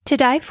To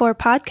Die For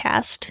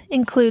podcast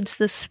includes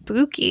the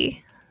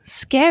spooky,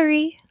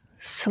 scary,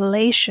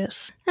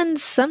 salacious, and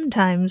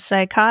sometimes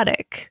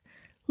psychotic.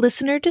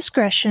 Listener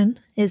discretion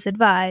is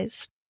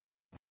advised.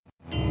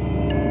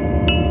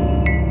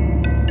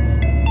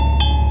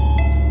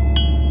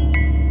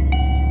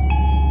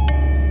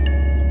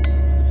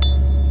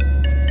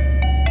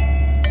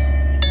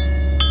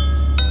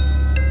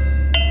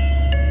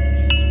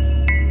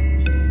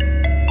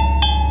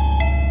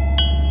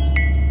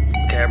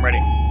 Okay, I'm ready.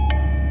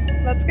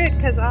 That's good,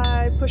 because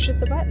I pushed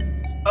the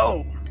button.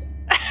 Oh.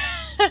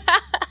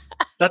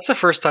 That's the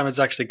first time it's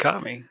actually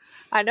caught me.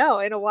 I know,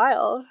 in a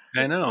while.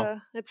 I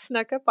know. It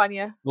snuck up on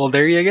you. Well,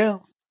 there you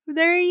go.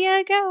 There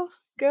you go.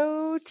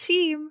 Go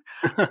team.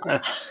 All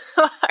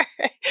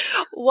right.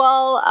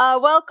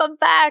 Well, welcome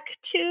back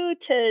to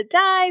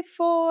Die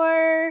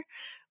For.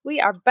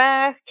 We are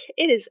back.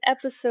 It is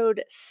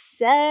episode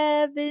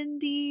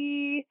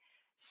 77.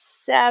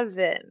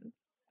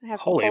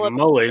 Holy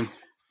moly.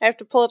 I have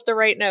to pull up the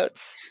right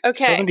notes.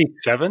 Okay.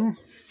 77?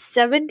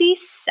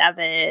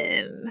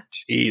 77.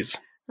 Jeez.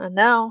 I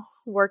know.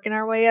 Working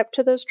our way up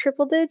to those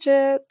triple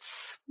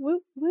digits. Woo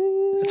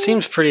woo. It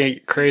seems pretty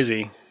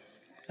crazy.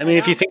 I mean,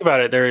 if you think about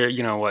it, they're,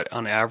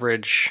 on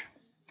average,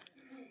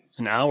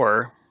 an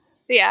hour.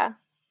 Yeah.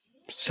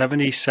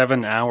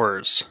 77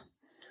 hours.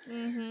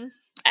 Mm-hmm.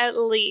 At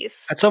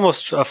least. That's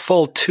almost a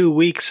full 2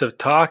 weeks of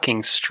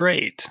talking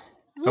straight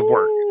of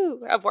work.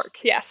 Woo! Of work,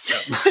 yes.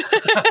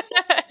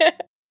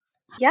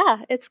 Yeah,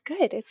 it's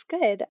good. It's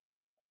good.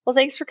 Well,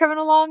 thanks for coming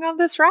along on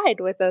this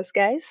ride with us,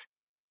 guys.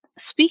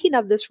 Speaking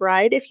of this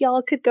ride, if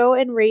y'all could go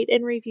and rate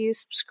and review,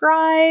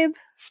 subscribe,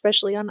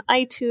 especially on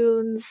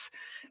iTunes,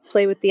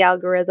 play with the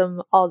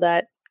algorithm, all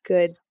that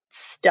good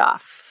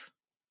stuff.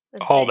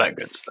 All that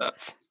good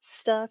stuff.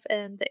 Stuff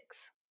and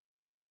things.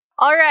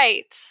 All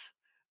right.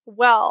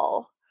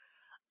 Well,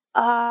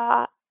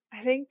 I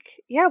think,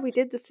 we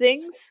did the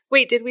things.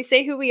 Wait, did we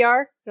say who we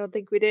are? I don't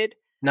think we did.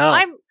 No.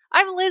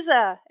 I'm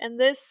Liza, and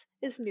this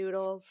is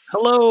Noodles.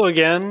 Hello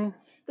again.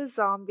 The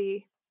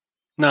zombie.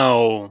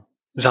 No.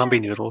 Zombie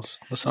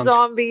noodles. That sounds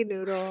zombie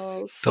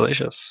noodles.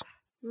 delicious.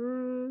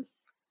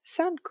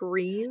 Sound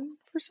green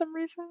for some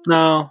reason?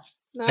 No.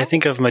 No? I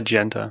think of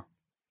magenta.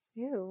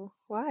 Ew.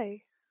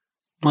 Why?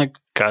 Like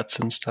guts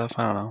and stuff.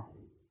 I don't know.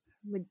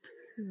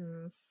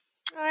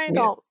 I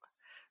don't.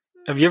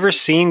 Have you ever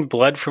seen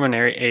blood from an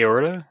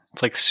aorta?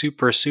 It's like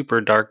super, super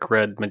dark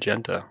red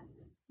magenta.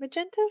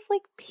 Magenta's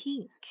like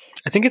pink.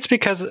 I think it's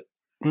because...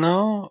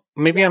 No,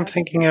 maybe I'm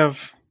thinking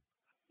of...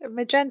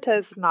 Magenta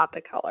is not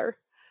the color.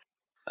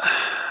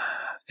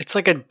 It's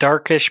like a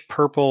darkish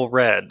purple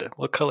red.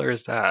 What color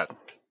is that?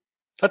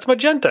 That's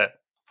magenta.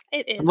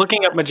 It is. I'm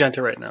looking up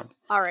magenta right now.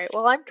 All right.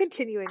 Well, I'm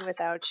continuing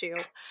without you.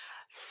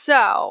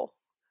 So,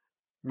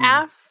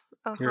 I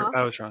was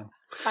wrong.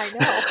 I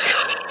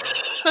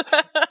know.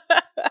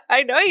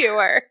 I know you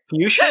were.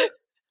 Fuchsia?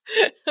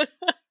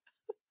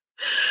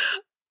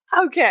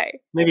 Okay.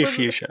 Maybe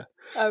fuchsia.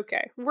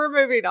 Okay. We're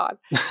moving on.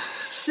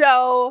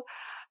 So,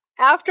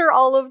 after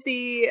all of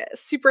the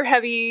super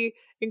heavy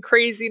and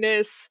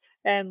craziness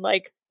and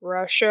like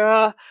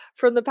Russia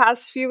from the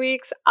past few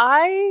weeks,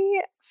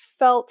 I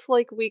felt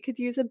like we could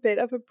use a bit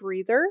of a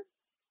breather.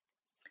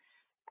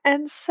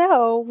 And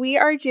so we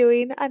are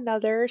doing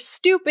another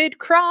Stupid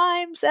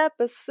Crimes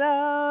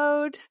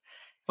episode.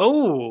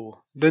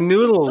 Oh, the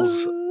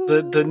noodles.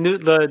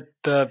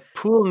 The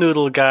pool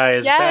noodle guy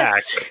is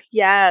back.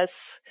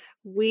 Yes.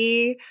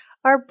 We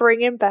are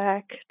bringing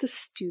back the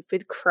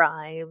Stupid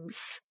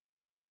Crimes.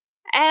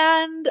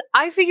 And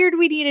I figured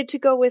we needed to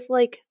go with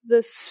like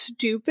the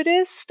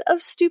stupidest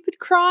of stupid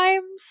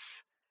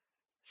crimes.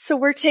 So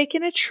we're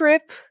taking a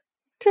trip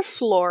to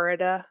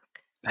Florida.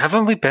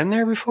 Haven't we been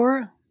there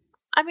before?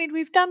 I mean,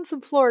 we've done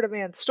some Florida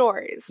man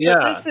stories, but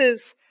Yeah. This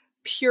is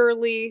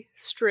purely,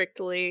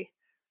 strictly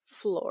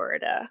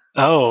Florida.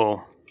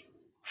 Oh,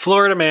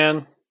 Florida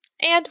man.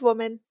 And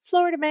woman.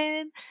 Florida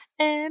man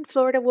and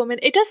Florida woman.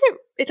 It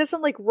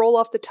doesn't like roll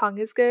off the tongue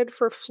as good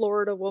for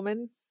Florida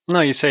woman.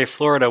 No, you say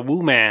Florida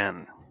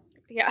woman.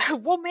 Yeah,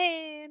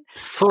 woman.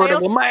 Florida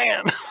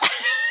woman.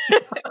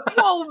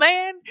 Oh,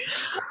 man.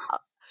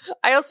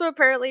 I also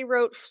apparently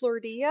wrote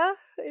Florida.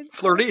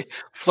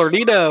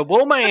 Florida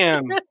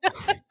woman.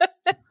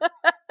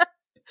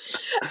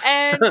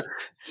 And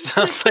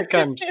sounds like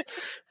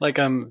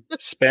I'm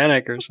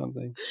Hispanic or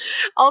something.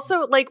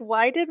 Also, like,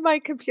 why did my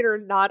computer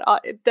not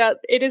that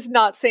it is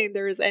not saying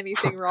there is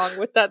anything wrong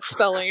with that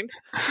spelling?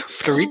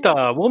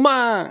 Florida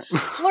woman.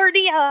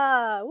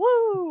 Florida.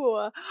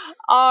 Woo.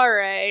 All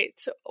right.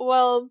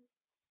 Well,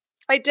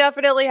 I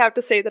definitely have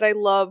to say that I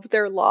love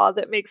their law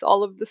that makes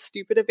all of the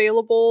stupid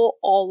available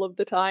all of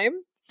the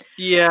time.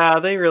 Yeah,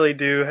 they really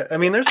do. I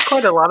mean, there's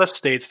quite a lot of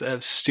states that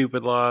have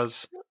stupid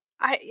laws.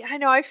 I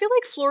know. I feel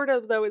like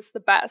Florida, though, is the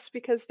best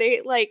because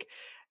they, like,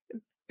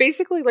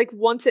 basically, like,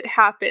 once it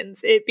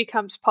happens, it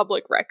becomes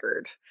public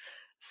record.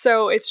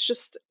 So it's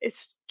just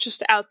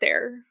out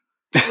there,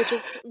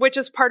 which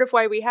is part of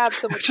why we have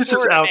so much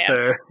Florida out man.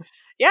 There.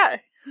 Yeah.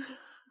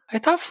 I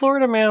thought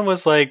Florida man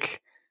was,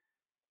 like,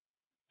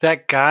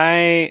 that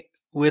guy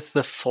with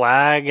the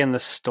flag and the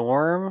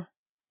storm,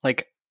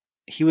 like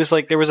he was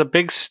like, there was a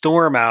big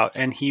storm out,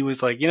 and he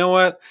was like, you know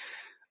what?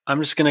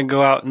 I'm just gonna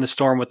go out in the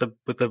storm with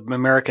the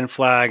American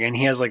flag, and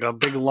he has like a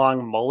big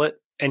long mullet,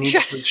 and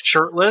he's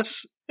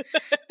shirtless,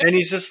 and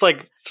he's just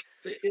like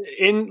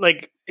in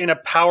a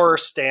power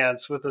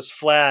stance with his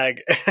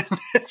flag, and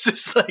it's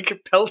just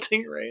like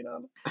pelting rain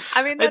on him.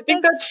 I mean, I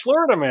think that's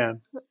Florida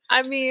Man.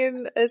 I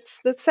mean,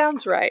 that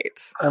sounds right.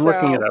 I'm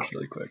looking it up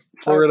really quick.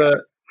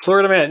 Florida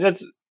Man.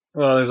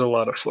 There's a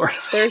lot of Florida.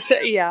 There's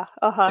There's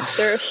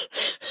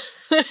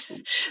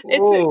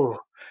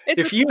it's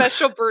a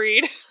special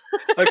breed.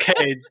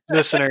 Okay,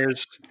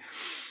 listeners,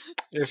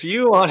 if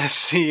you want to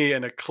see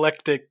an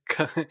eclectic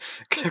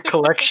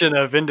collection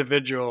of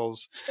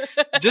individuals,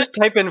 just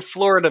type in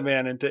Florida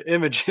Man into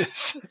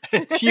images.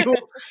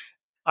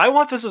 I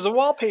want this as a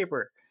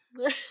wallpaper.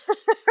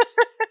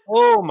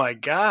 Oh my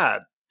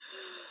God.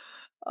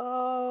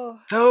 Oh.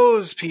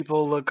 Those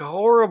people look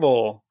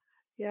horrible.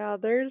 Yeah,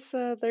 there's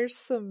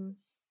some.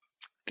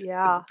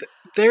 Yeah.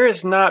 There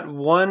is not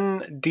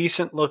one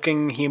decent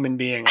looking human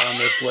being on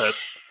this list.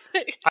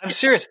 I'm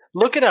serious.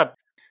 Look it up.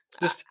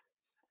 Just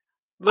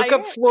look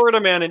up Florida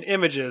Man in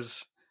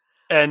images,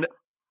 and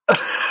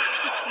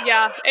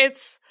yeah,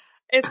 it's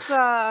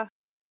a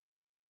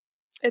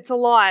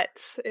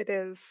lot. It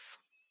is.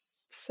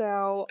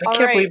 So I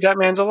can't believe that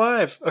man's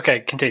alive. Okay,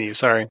 continue.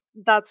 Sorry.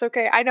 That's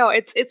okay. I know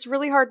it's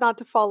really hard not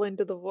to fall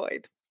into the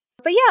void.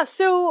 But yeah,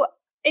 so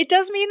it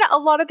does mean a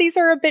lot of these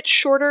are a bit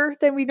shorter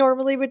than we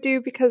normally would do,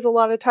 because a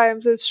lot of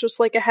times it's just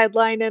like a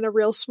headline and a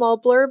real small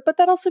blurb, but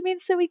that also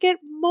means that we get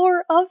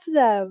more of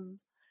them.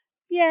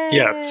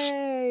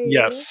 Yay!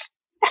 Yes.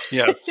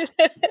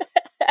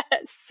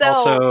 So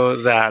also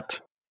that.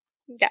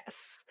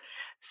 Yes.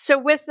 So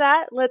with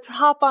that, let's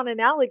hop on an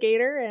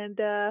alligator and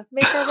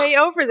make our way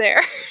over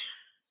there.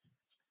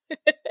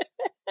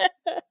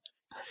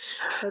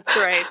 That's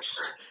right.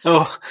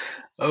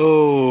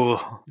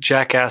 Oh,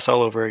 jackass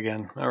all over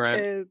again. All right.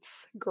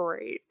 It's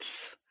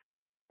great.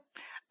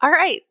 All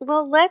right.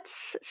 Well,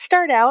 let's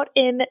start out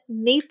in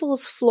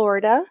Naples,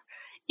 Florida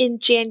in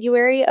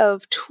January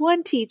of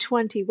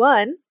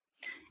 2021.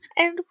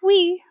 And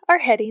we are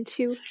heading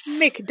to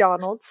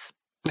McDonald's.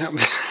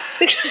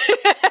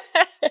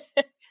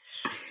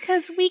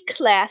 Because we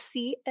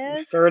classy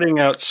as starting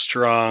out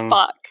strong.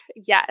 Fuck.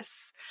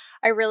 Yes.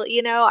 I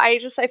really, I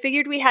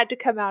figured we had to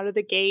come out of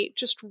the gate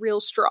just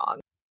real strong.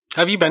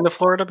 Have you been to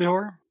Florida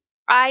before?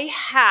 I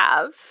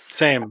have.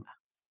 Same.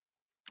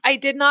 I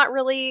did not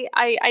really,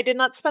 I did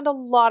not spend a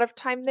lot of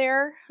time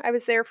there. I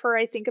was there for,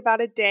 I think,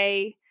 about a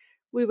day.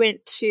 We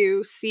went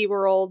to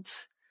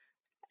SeaWorld.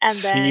 And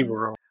then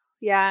SeaWorld.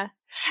 Yeah.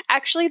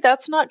 Actually,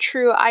 that's not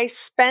true. I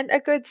spent a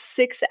good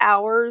 6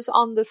 hours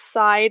on the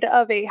side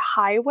of a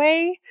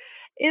highway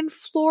in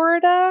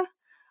Florida,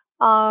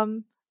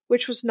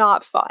 which was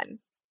not fun.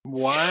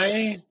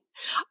 Why?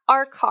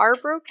 Our car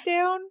broke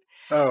down,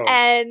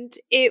 and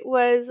we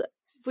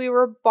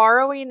were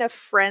borrowing a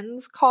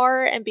friend's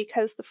car, and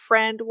because the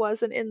friend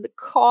wasn't in the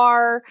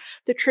car,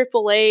 the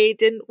AAA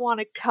didn't want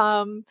to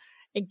come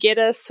and get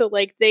us, so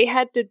they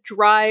had to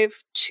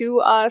drive to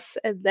us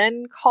and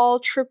then call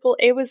AAA.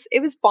 It was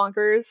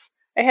bonkers.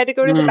 I had to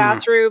go to the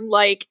bathroom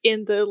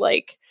in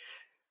the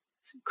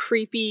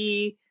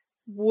creepy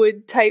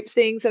wood type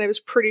things, and I was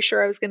pretty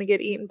sure I was going to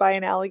get eaten by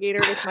an alligator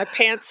with my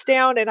pants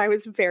down, and I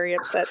was very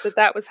upset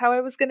that was how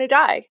I was going to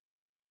die.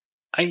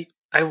 I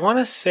want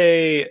to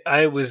say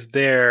I was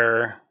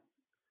there.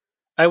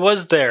 I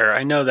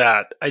know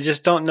that. I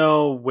just don't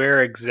know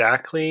where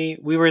exactly.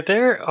 We were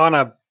there on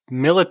a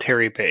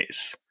military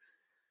base.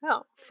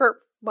 Oh, for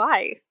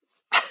why?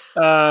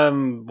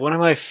 One of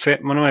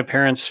my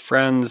parents'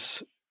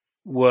 friends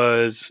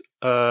was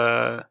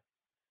a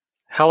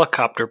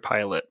helicopter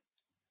pilot,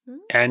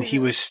 and he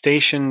was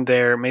stationed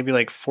there, maybe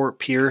Fort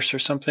Pierce or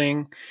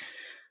something.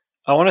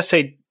 I want to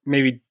say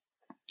maybe,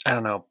 I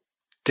don't know,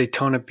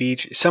 Daytona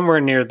Beach, somewhere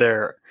near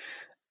there.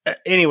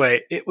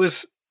 Anyway, it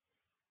was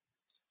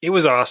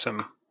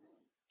awesome.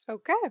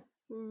 Okay,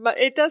 but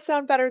it does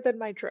sound better than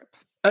my trip.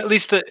 At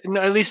least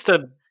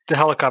the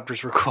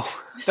helicopters were cool.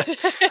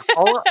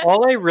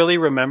 all I really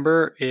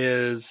remember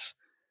is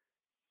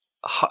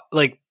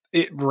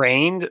it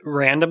rained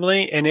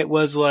randomly, and it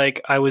was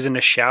I was in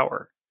a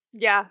shower.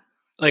 Yeah.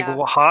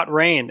 Hot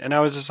rain, and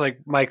I was just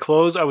my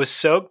clothes, I was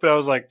soaked, but I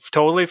was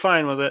totally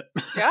fine with it.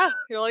 Yeah,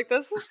 you're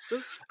this is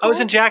cool. I was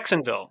in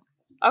Jacksonville.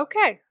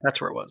 Okay. That's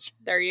where it was.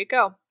 There you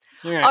go.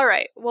 All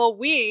right. Well,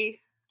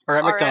 we are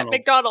at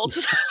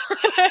McDonald's.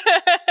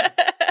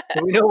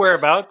 Do we know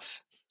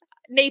whereabouts?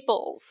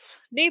 Naples,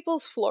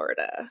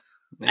 Florida.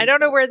 I don't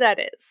know where that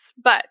is,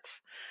 but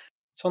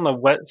it's on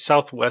the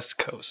southwest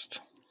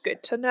coast.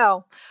 Good to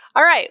know.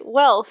 All right.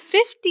 Well,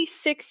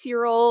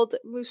 56-year-old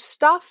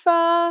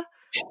Mustafa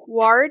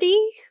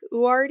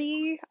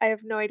Uardi, I have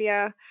no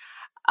idea.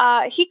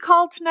 He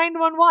called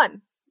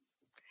 911,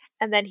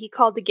 and then he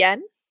called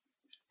again,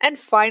 and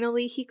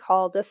finally he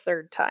called a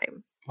third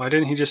time. Why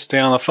didn't he just stay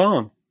on the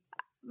phone?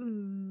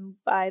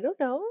 I don't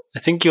know. I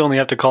think you only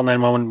have to call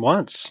 911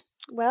 once.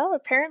 Well,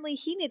 apparently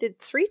he needed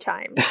 3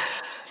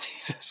 times.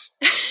 Jesus.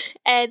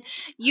 And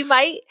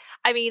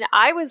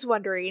I was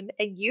wondering,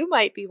 and you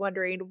might be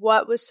wondering,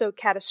 what was so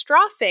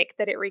catastrophic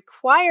that it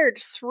required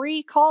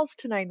 3 calls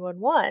to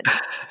 911?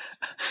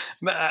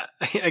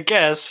 I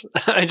guess.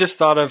 I just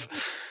thought of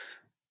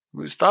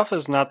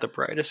Mustafa's not the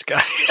brightest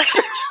guy.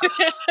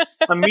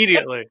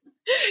 Immediately.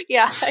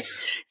 Yeah.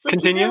 It's like,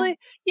 Continue.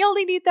 you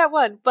only need that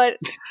one. But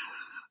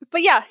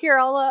yeah, here,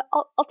 I'll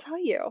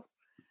tell you.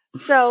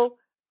 So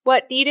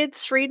what needed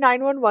 3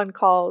 911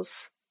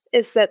 calls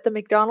is that the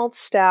McDonald's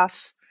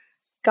staff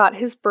got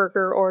his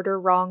burger order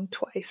wrong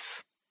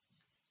twice.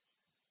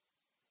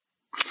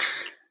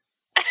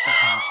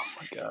 Oh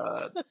my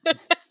god.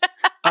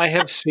 I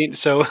have seen,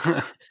 so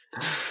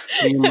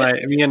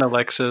me and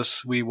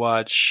Alexis, we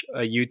watch a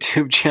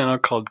YouTube channel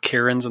called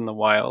Karen's in the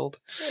Wild.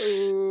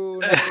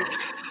 Ooh,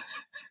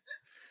 nice.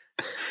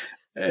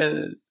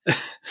 And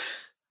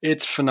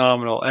it's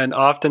phenomenal. And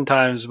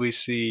oftentimes we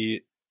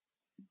see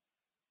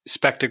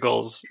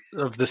spectacles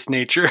of this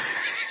nature.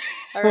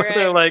 Where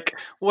they're like,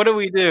 what do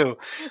we do?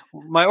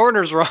 My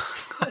order's wrong.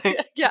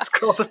 Let's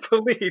call the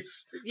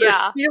police. They're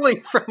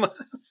stealing from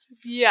us.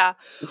 Yeah.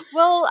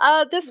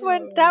 Well, this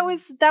one, that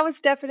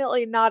was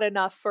definitely not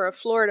enough for a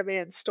Florida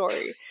man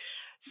story.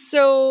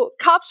 So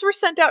cops were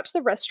sent out to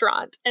the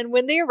restaurant, and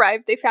when they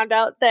arrived, they found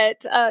out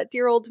that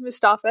dear old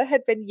Mustafa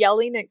had been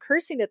yelling and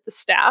cursing at the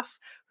staff,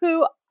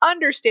 who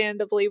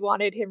understandably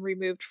wanted him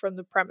removed from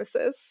the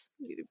premises.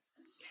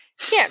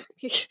 Can't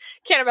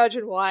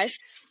imagine why.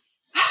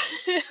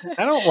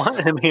 I don't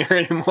want him here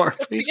anymore.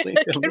 Please leave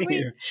him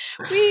here.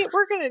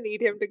 We're going to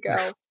need him to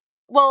go.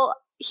 Well,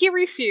 he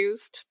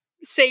refused,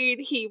 saying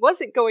he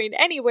wasn't going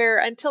anywhere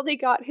until they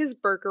got his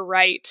burger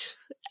right.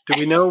 Do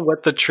we know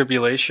what the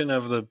tribulation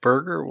of the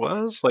burger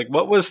was? Like,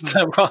 what was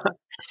the wrong?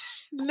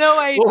 No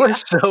idea. What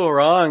was so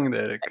wrong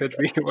that it could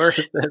be worth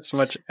this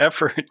much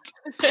effort?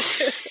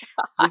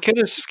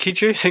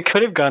 He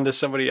could have gone to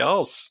somebody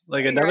else,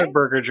 like another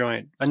burger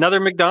joint,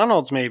 another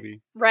McDonald's, maybe.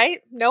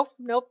 Right? Nope.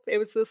 It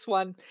was this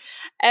one,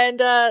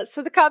 and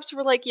so the cops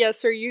were like, "Yes,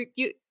 sir, you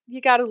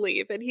got to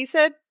leave." And he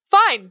said,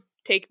 "Fine,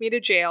 take me to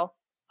jail.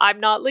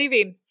 I'm not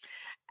leaving."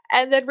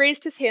 And then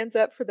raised his hands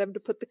up for them to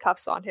put the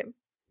cuffs on him.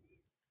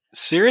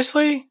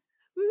 Seriously?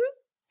 Mm-hmm.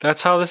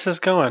 That's how this is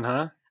going,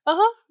 huh?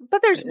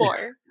 But there's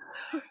more.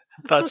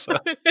 Thought so.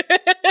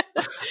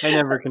 I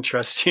never can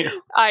trust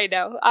you. I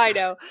know.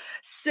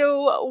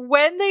 So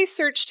when they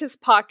searched his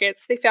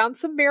pockets, they found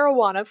some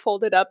marijuana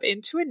folded up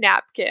into a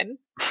napkin.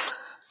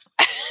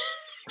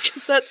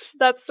 Because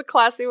that's the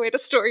classy way to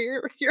store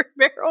your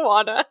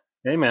marijuana.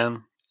 Hey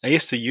man, I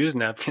used to use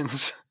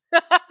napkins.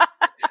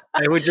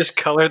 I would just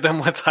color them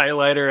with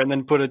highlighter and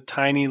then put a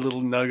tiny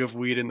little nug of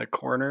weed in the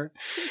corner,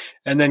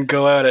 and then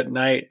go out at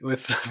night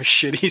with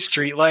shitty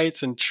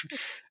streetlights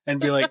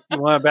and be like, "You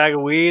want a bag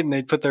of weed?" And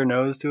they'd put their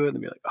nose to it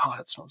and be like, "Oh,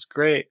 that smells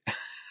great."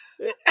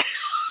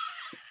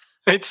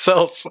 It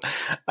sells.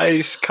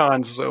 I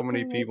conned so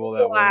many people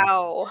that way.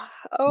 Wow.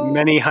 Oh,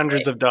 many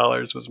hundreds of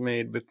dollars was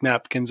made with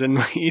napkins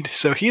and weed.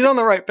 So he's on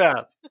the right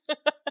path.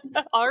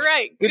 All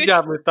right. Good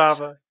job,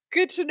 Mustafa.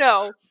 Good to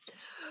know.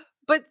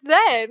 But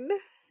then,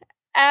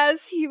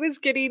 as he was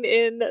getting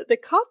in the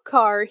cop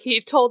car, he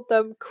told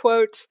them,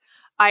 quote,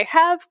 "I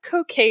have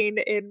cocaine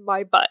in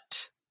my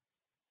butt."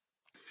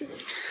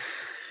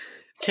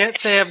 Can't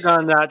say I've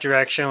gone that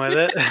direction with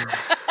it.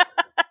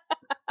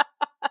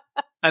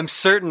 I'm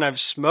certain I've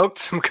smoked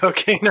some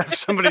cocaine out of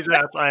somebody's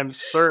ass. I'm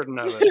certain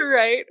of it.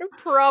 Right,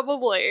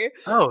 probably.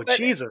 Oh, but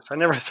Jesus, I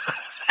never thought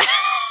of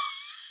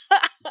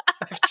that.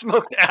 I've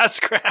smoked ass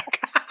crack.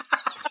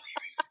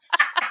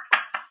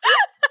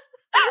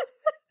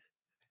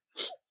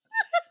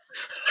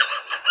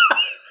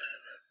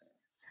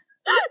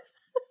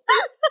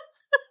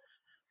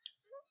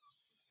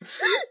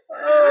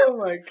 Oh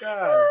my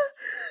god.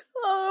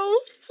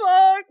 Oh,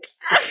 fuck.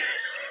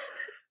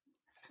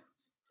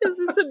 Is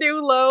this a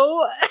new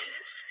low?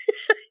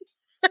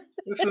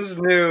 This is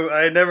new.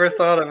 I never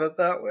thought of it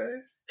that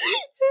way.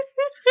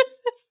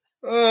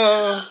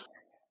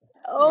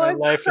 My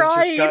life has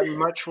just gotten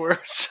much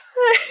worse.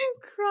 I'm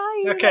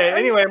crying. Okay,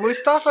 anyway,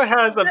 Mustafa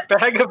has a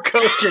bag of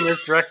coke in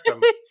his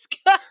rectum. He's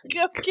got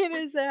coke in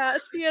his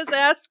ass. He has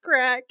ass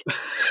crack.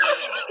 So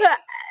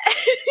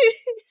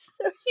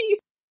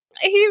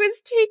he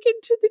was taken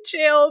to the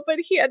jail, but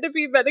he had to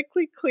be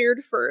medically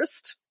cleared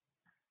first.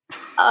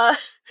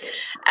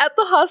 At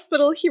the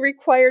hospital, he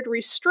required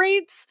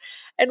restraints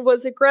and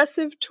was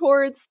aggressive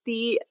towards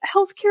the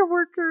healthcare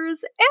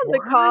workers and the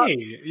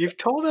cops. You've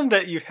told him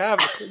that you have.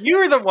 You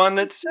were the one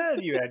that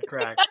said you had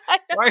crack.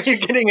 Why are you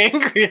getting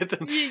angry at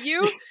them?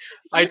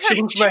 I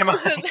changed my mind.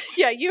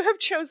 Yeah, you have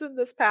chosen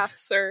this path,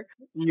 sir.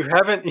 You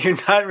haven't. You're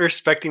not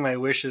respecting my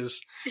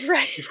wishes.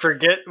 Right. You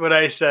forget what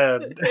I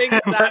said.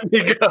 Exactly. Let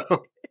me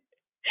go.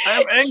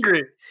 I'm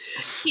angry.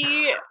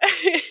 He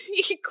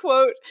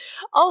quote,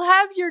 "I'll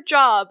have your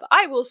job.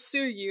 I will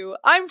sue you.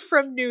 I'm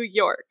from New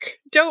York.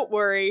 Don't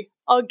worry.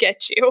 I'll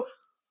get you."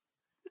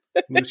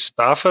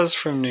 Mustafa's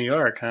from New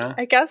York, huh?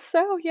 I guess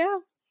so, yeah.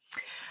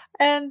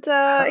 And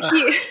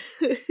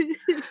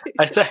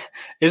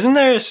isn't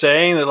there a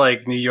saying that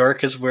like New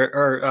York is where,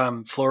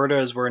 or Florida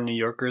is where New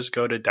Yorkers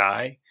go to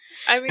die?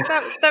 I mean,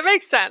 that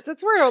makes sense.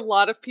 It's where a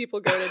lot of people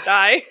go to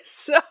die.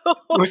 So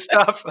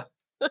Mustafa.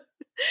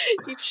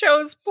 You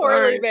chose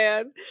poorly,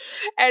 man.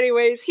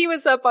 Anyways, he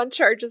was up on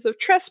charges of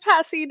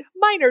trespassing,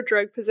 minor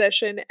drug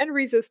possession, and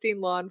resisting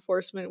law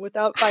enforcement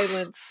without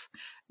violence.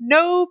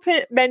 No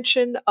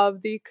mention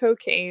of the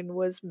cocaine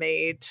was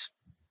made.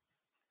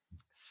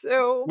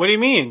 So, what do you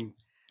mean?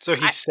 So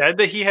he said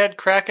that he had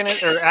crack in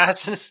it, or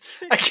ass in his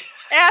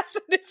ass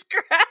in his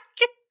crack.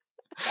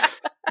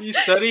 He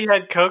said he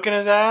had coke in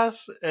his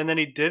ass, and then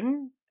he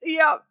didn't?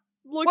 Yeah.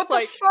 Looks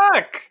what the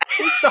fuck?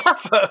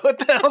 Mustafa, what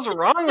the hell's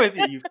wrong with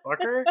you, you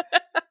fucker?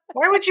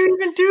 Why would you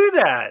even do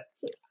that?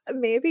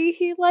 Maybe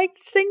he liked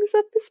things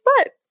up his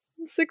butt.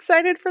 I was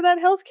excited for that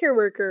healthcare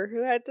worker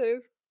who had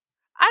to...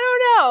 I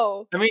don't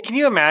know. I mean, can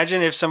you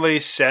imagine if somebody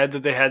said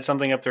that they had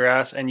something up their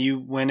ass and you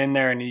went in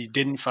there and you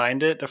didn't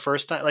find it the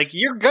first time? Like,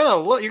 you're gonna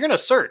look, you're gonna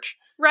search.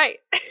 Right.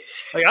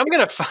 Like, I'm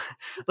gonna find,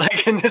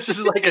 like, and this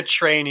is like a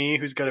trainee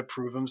who's gonna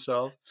prove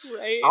himself.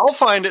 Right. I'll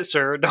find it,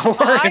 sir. Don't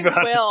worry about it.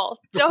 I will.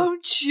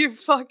 Don't you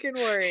fucking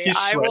worry.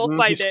 I will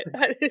find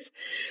it.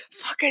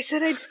 Fuck, I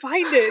said I'd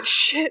find it.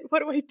 Shit,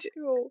 what do I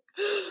do?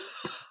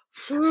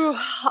 Whew.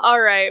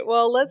 All right,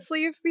 well, let's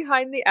leave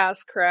behind the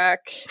ass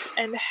crack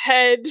and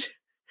head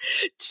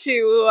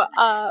to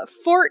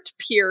Fort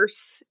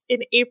Pierce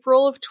in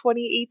April of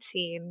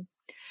 2018,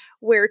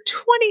 where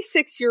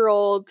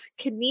 26-year-old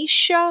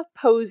Kenesha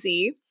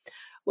Posey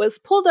was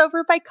pulled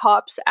over by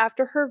cops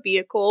after her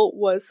vehicle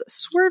was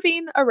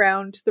swerving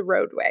around the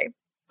roadway.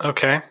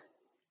 Okay.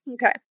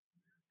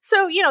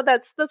 So,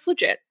 that's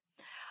legit.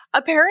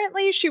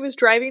 Apparently, she was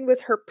driving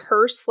with her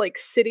purse, like,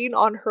 sitting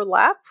on her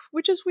lap,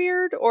 which is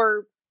weird,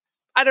 or,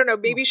 I don't know,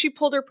 maybe she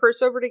pulled her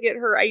purse over to get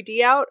her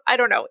ID out. I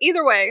don't know.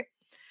 Either way.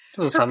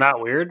 Doesn't sound that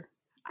weird.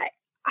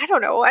 I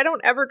don't know. I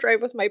don't ever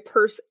drive with my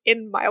purse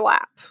in my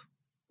lap.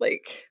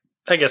 Like...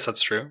 I guess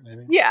that's true.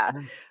 Maybe. Yeah.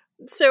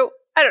 So,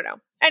 I don't know.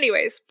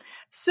 Anyways,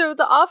 so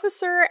the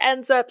officer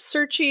ends up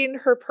searching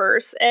her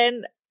purse,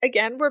 and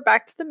again, we're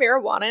back to the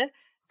marijuana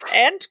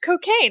and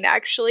cocaine,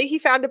 actually. He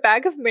found a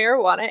bag of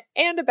marijuana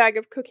and a bag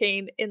of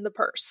cocaine in the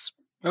purse.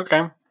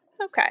 Okay.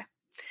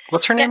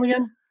 What's her name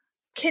again?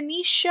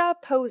 Kenesha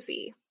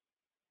Posey.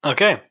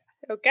 Okay.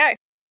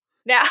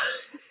 Now,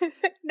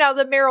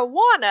 the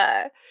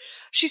marijuana,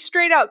 she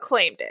straight out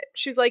claimed it.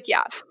 She was like,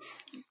 yeah,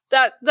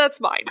 that's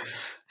mine.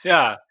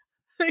 Yeah.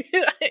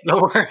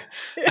 The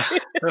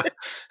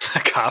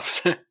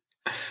cops.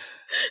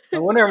 I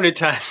wonder how many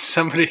times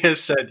somebody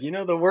has said,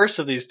 the worst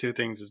of these two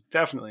things is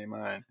definitely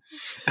mine.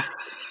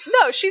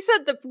 No, she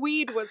said the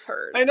weed was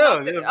hers. I know.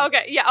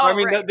 Okay, yeah. I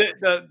mean, right.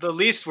 the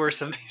least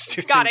worst of these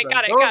two got things.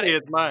 Got it.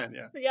 Is mine,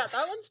 yeah. Yeah,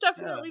 that one's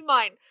definitely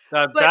mine.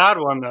 That bad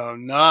one, though,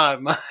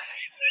 not mine.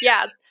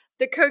 Yeah,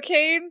 the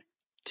cocaine,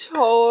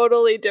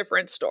 totally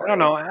different story. I don't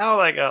know how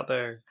that got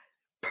there.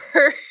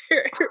 Per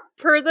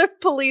the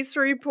police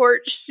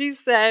report, she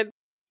said,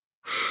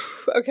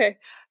 okay,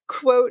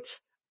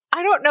 quote,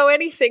 "I don't know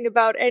anything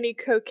about any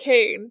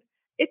cocaine.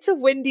 It's a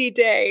windy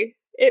day.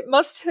 It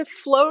must have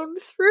flown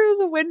through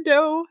the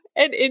window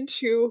and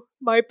into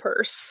my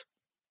purse."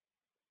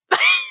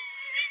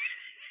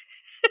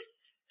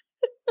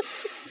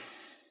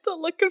 The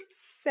look of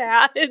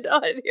sad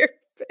on your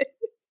face.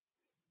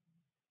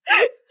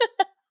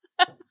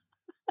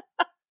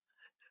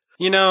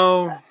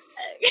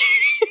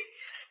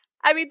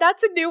 I mean,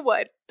 that's a new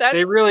one.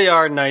 They really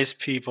are nice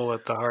people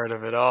at the heart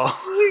of it all.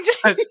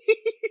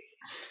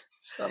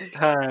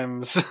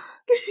 Sometimes.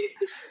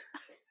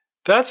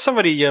 That's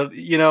somebody,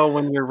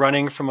 when you're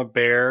running from a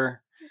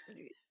bear,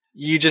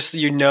 you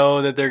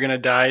know that they're going to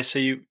die, so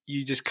you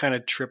just kind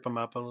of trip them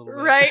up a little bit.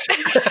 Right.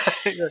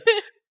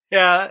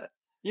 Yeah,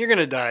 you're going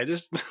to die.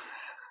 Just...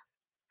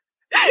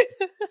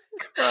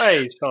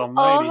 Christ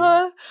almighty.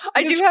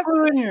 I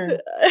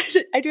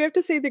do have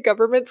to say the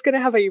government's going to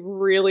have a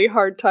really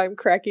hard time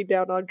cracking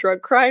down on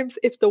drug crimes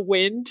if the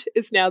wind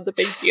is now the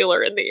big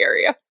dealer in the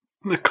area.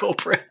 The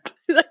culprit.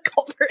 The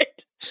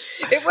culprit.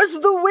 It was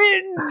the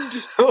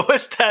wind. What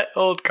was that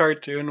old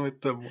cartoon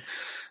with the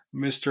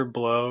Mr.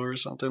 Blow or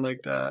something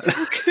like that?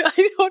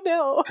 I don't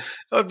know.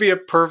 That would be a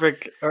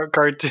perfect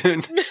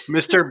cartoon.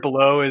 Mr.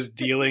 Blow is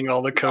dealing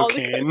all the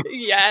cocaine.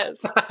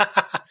 Yes.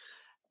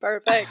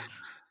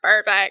 Perfect.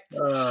 All right.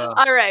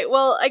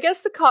 Well, I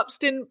guess the cops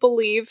didn't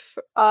believe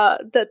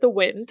that the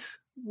wind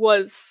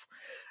was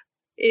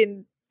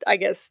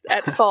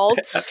at fault.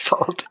 At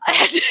fault.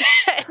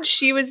 And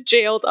she was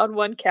jailed on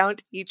one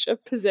count each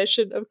of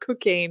possession of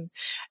cocaine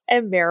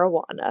and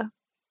marijuana.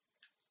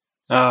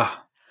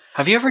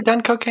 Have you ever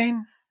done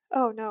cocaine?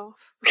 Oh, no.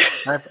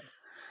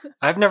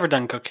 I've never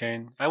done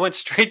cocaine. I went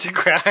straight to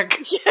crack.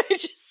 Yeah, I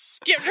just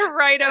skipped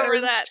right over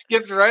that.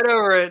 Skipped right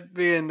over it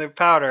being the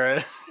powder.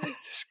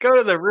 Just go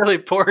to the really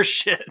poor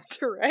shit.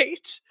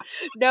 Right?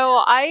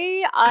 No,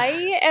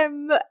 I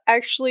am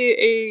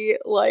actually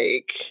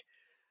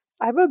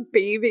I'm a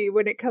baby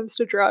when it comes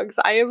to drugs.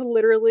 I have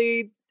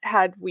literally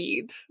had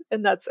weed,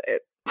 and that's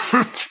it.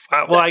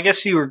 Well, I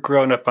guess you were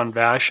growing up on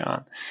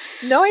Vashon.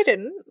 No, I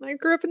didn't. I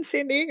grew up in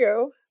San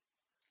Diego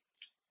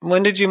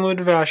When did you move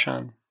to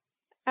Vashon?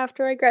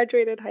 after I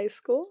graduated high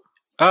school.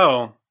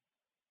 Oh,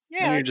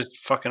 then Yeah, you're just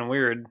fucking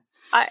weird.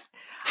 I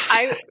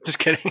Just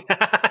kidding.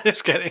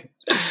 Just kidding.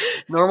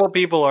 Normal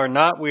people are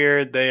not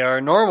weird. They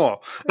are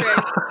normal.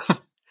 right.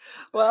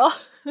 Well,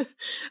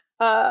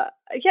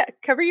 yeah,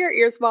 cover your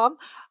ears, Mom.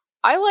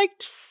 I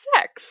liked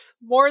sex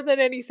more than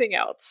anything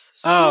else.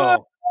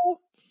 So,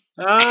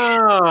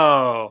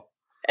 Oh.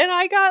 and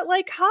I got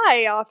like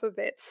high off of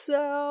it.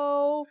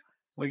 So,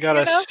 We got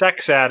you a know,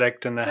 sex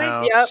addict in the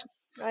house. yep,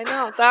 I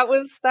know. That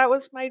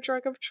was my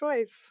drug of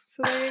choice.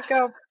 So there you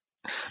go.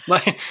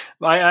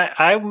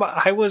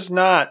 I was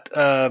not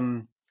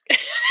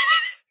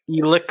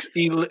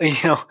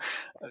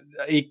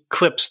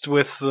eclipsed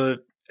with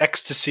the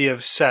ecstasy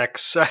of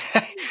sex.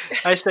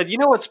 I said, you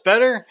know what's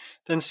better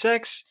than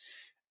sex?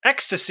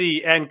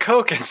 Ecstasy and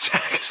coke and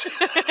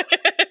sex.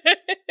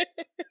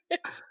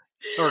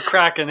 Or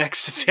crack and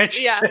ecstasy, I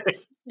should say.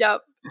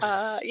 Yep.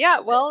 Yeah,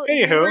 well,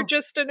 Anywho. you were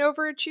just an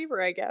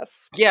overachiever, I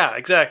guess. Yeah,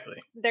 exactly.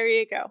 There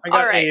you go. I got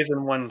All right. A's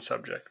in one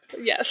subject.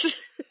 Yes.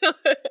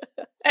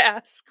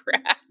 Ass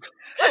crack.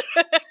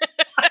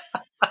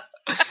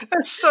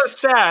 That's so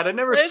sad. I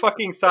never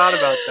fucking thought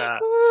about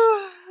that.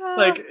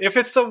 Like, if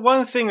it's the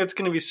one thing that's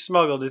going to be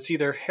smuggled, it's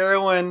either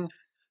heroin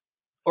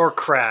or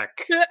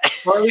crack.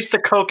 Or at least the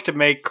coke to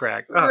make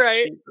crack. Oh,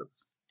 right.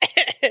 Jesus.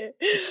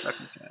 It's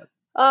fucking sad.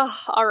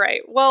 All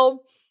right.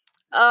 Well,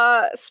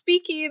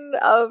 speaking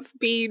of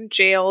being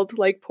jailed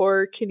like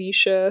poor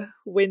Kenesha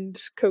Wind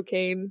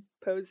Cocaine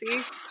Posey.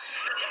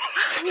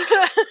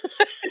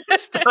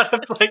 It's not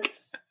of like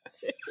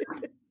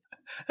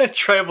a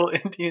tribal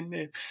Indian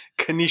name.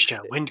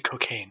 Kenesha Wind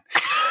Cocaine.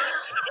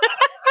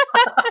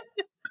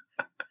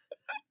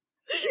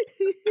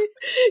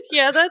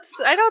 Yeah,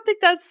 I don't think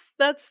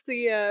that's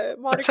the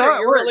moniker That's how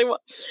it you really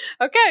works.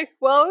 want. Okay,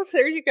 well,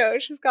 there you go.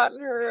 She's gotten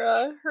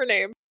her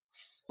name.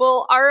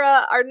 Well,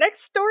 our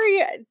next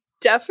story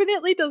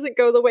definitely doesn't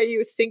go the way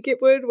you think it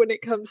would when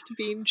it comes to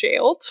being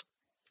jailed.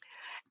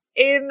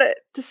 In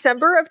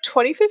December of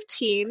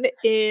 2015,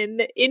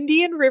 in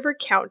Indian River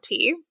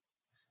County,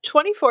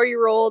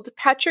 24-year-old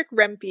Patrick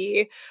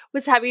Rempe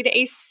was having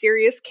a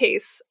serious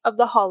case of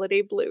the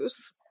holiday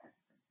blues.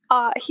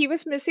 He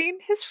was missing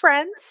his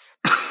friends,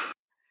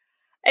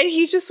 and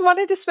he just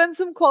wanted to spend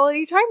some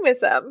quality time with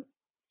them.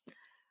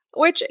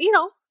 Which,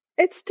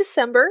 it's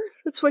December.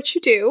 That's what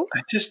you do.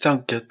 I just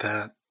don't get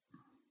that.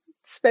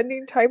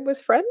 Spending time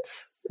with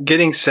friends?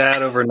 Getting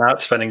sad over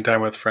not spending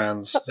time with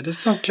friends. I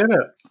just don't get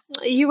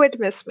it. You would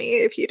miss me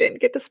if you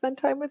didn't get to spend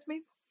time with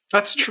me.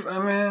 That's true. I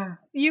mean,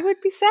 You would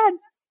be sad.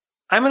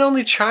 I'm an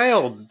only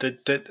child.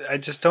 That I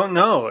just don't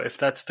know if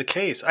that's the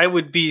case. I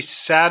would be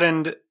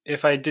saddened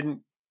if I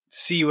didn't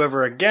see you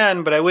ever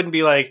again, but I wouldn't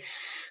be like,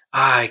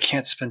 I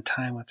can't spend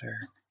time with her.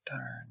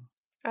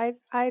 Darn.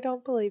 I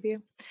don't believe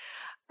you.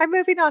 I'm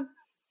moving on.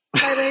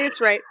 Riley is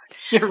right.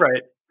 You're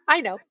right.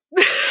 I know.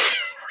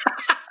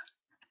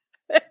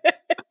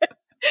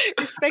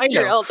 Respect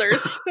your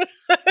elders.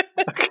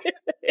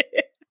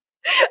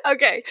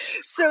 Okay,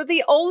 so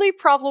the only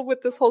problem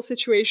with this whole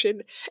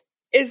situation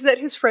is that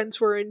his friends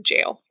were in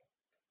jail.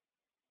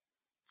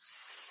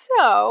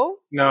 So...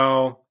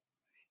 No.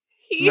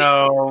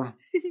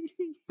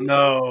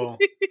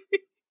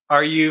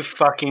 Are you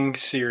fucking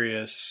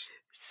serious?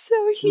 So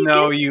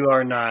you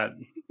are not.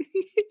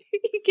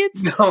 He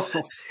gets No.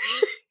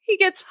 He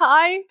gets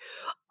high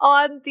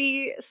on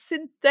the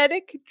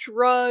synthetic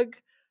drug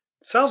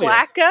Salvia.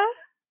 Flakka.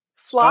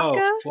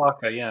 Oh,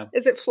 Flakka, yeah.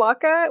 Is it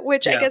Flakka?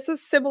 Which I guess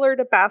is similar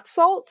to bath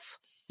salts.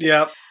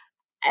 Yep.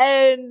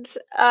 And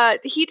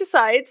he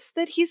decides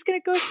that he's going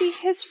to go see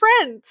his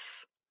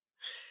friends.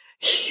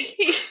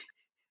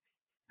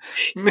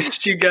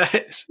 Missed you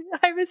guys.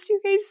 I missed you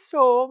guys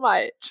so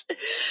much.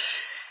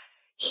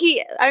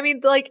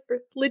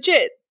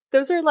 Legit,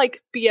 those are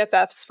like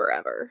BFFs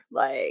forever.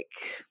 Well,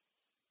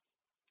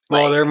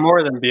 they're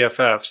more than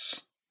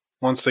BFFs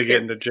once they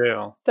get into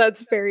jail.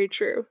 That's very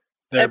true.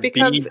 They're it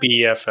becomes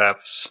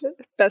BFFs.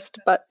 Best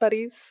butt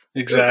buddies.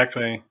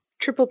 Exactly.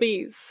 Triple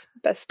B's.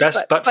 Best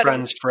butt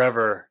friends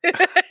forever.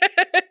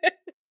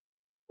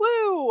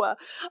 Woo!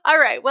 All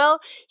right, well,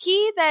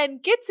 he then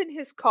gets in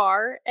his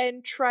car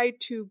and tried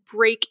to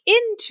break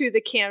into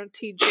the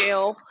county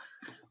jail.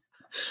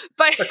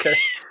 Okay.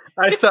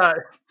 I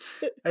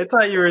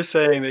thought you were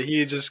saying that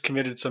he just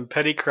committed some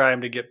petty crime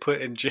to get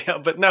put in jail,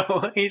 but no,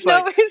 he's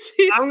I'm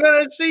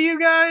gonna see you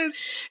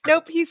guys.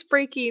 Nope, he's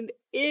breaking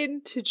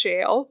into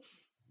jail.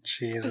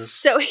 Jesus.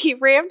 So he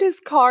rammed his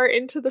car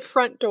into the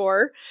front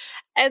door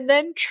and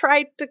then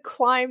tried to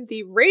climb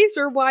the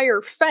razor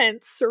wire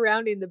fence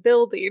surrounding the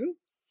building.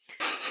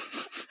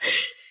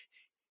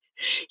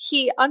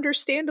 He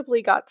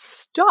understandably got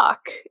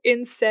stuck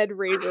in said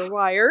razor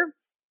wire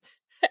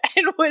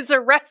and was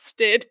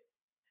arrested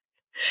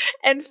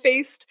and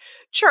faced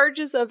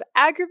charges of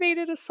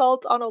aggravated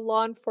assault on a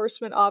law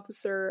enforcement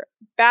officer,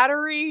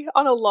 battery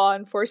on a law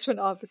enforcement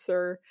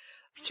officer,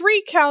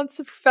 3 counts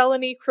of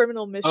felony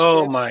criminal mischief.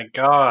 Oh my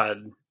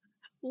god.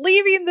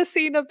 Leaving the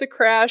scene of the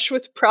crash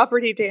with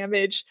property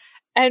damage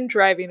and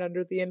driving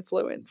under the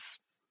influence.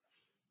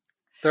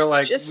 They're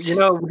like,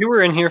 we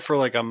were in here for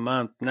like a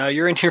month. Now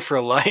you're in here for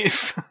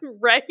life.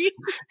 Right?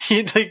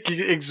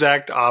 The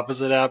exact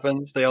opposite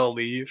happens. They all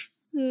leave.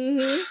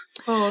 Mm-hmm.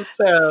 Oh, it's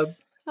sad.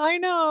 I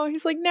know.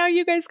 He's like, now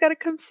you guys gotta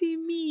come see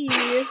me.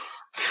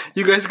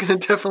 You guys gonna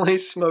definitely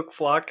smoke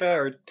Flocka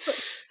or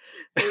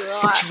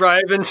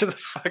drive into the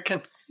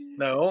fucking...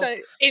 No.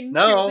 Into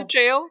the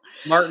jail?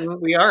 Martin,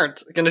 we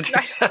aren't going to do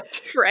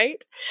that.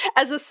 Right?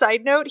 As a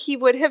side note, he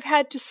would have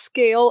had to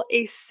scale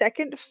a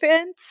second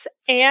fence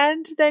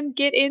and then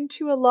get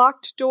into a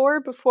locked door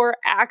before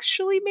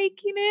actually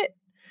making it.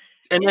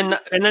 And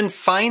then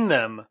find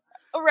them.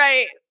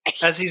 Right.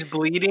 As he's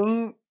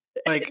bleeding,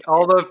 like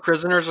all the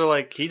prisoners are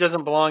like, he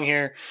doesn't belong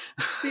here.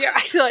 Yeah,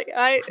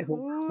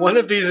 one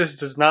of these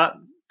does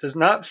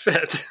not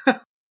fit.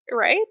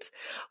 Right?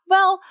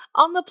 Well,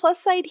 on the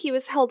plus side, he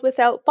was held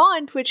without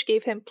bond, which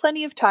gave him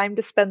plenty of time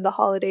to spend the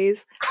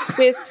holidays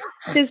with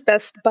his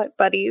best butt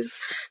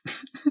buddies.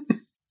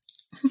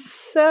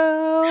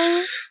 So...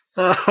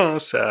 Oh,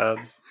 sad.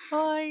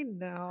 I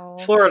know.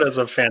 Florida's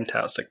a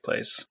fantastic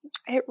place.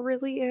 It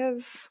really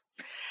is.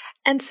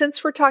 And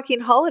since we're talking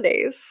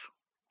holidays,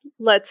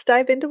 let's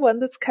dive into one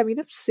that's coming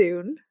up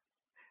soon,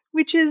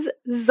 which is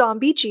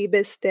Zombie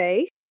Jeebus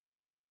Day.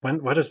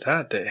 What is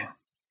that day?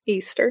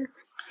 Easter.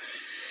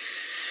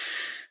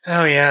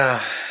 Oh,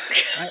 yeah.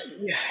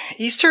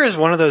 Easter is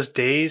one of those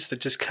days that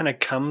just kind of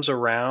comes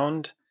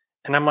around,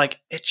 and I'm like,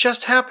 it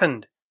just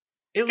happened.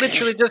 It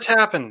literally just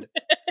happened.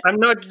 I'm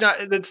not,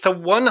 it's the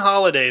one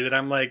holiday that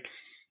I'm like,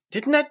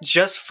 didn't that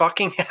just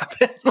fucking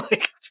happen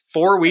like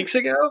 4 weeks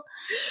ago?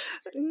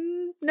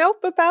 Nope,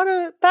 about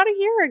a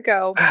year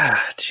ago.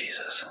 Ah,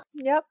 Jesus.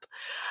 Yep.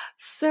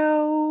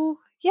 So,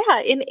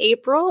 yeah, in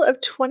April of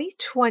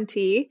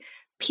 2020,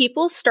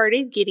 people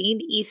started getting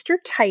Easter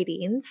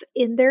tidings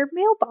in their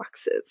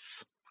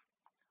mailboxes.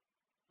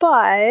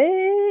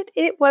 But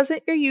it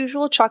wasn't your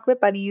usual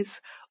chocolate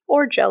bunnies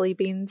or jelly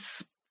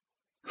beans.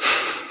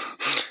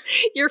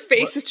 Your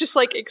face is just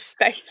like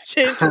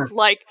expectant of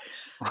like,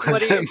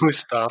 what are you?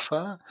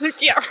 Mustafa?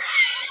 Yeah,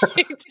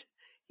 right.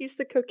 He's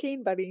the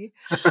cocaine bunny.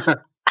 A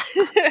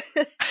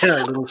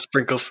little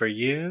sprinkle for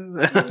you.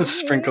 A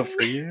sprinkle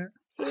for you.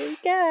 Here we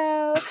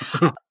go.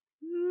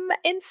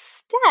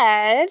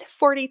 Instead,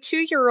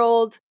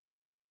 42-year-old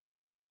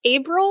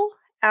Abril,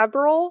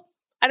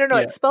 I don't know,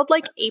 it's spelled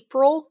like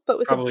April, but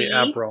with probably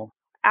a B.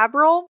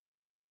 Abril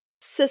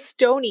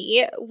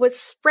Sestoni was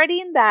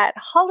spreading that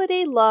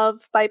holiday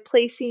love by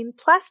placing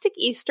plastic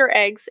Easter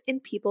eggs in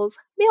people's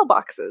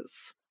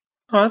mailboxes.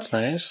 Oh, that's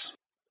nice.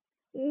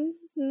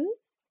 Mm-hmm.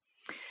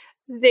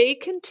 They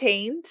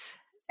contained,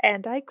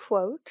 and I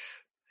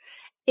quote,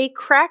 a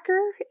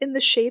cracker in the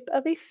shape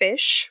of a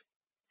fish,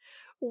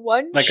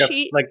 one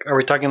sheet... are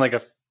we talking like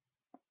a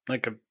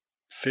probably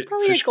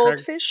fish a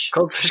goldfish.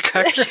 Goldfish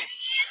cracker?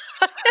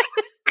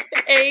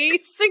 A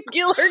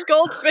singular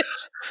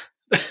goldfish.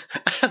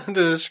 The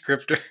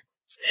descriptor.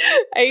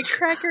 A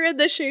cracker in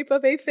the shape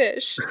of a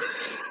fish.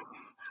 It's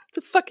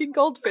a fucking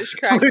goldfish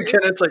cracker.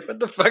 Lieutenant's like, what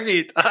the fuck are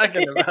you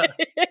talking about?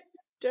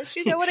 Don't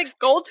you know what a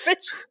goldfish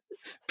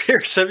is?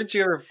 Pierce, haven't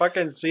you ever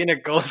fucking seen a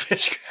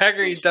goldfish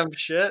cracker, you dumb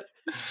shit?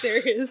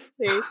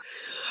 Seriously.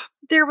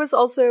 There was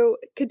also,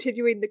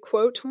 continuing the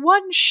quote,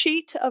 one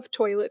sheet of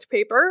toilet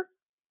paper.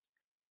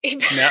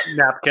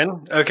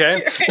 Napkin.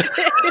 Okay.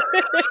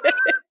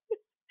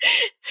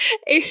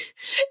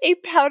 a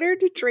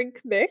powdered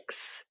drink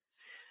mix.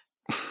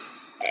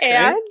 Okay.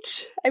 And,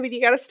 I mean, you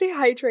gotta stay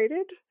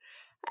hydrated.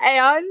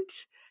 And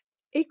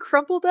a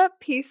crumpled up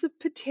piece of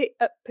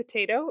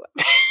potato.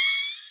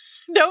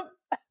 Nope.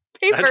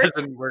 Paper. That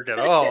doesn't work at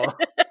all.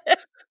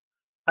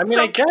 I mean,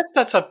 I guess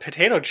that's a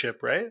potato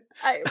chip, right?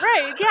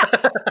 Right, yeah.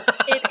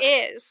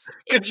 It is.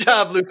 Good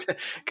job, Lieutenant.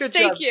 Good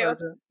job, Thank you.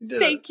 Sergeant.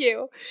 Thank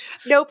you.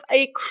 Nope,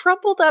 a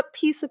crumpled up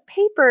piece of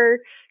paper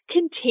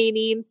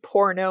containing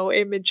porno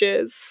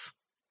images.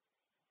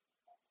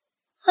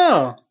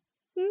 Oh.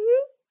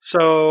 Mm-hmm.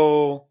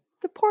 So...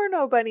 the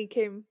porno bunny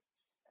came.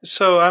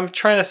 So I'm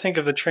trying to think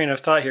of the train of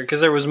thought here,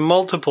 because there was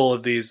multiple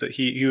of these that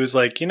he was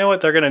like, you know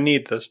what, they're going to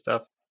need this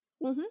stuff.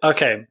 Mm-hmm.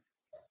 Okay.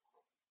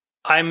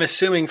 I'm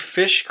assuming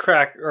fish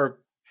crack, or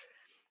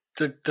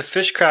the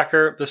fish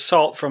cracker, the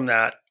salt from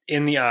that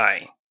in the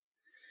eye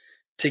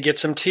to get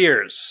some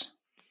tears.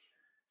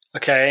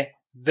 Okay.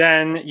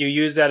 Then you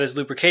use that as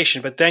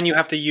lubrication, but then you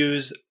have to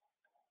use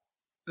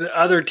the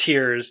other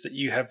tears that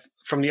you have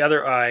from the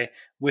other eye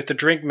with the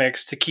drink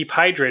mix to keep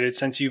hydrated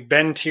since you've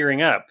been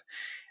tearing up.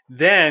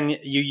 Then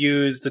you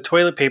use the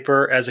toilet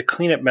paper as a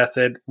cleanup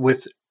method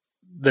with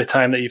the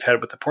time that you've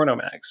had with the porno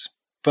mags.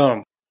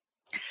 Boom.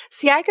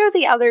 See, I go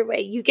the other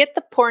way. You get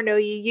the porno,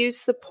 you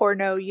use the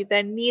porno, you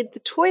then need the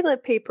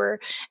toilet paper,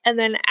 and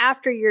then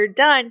after you're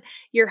done,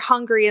 you're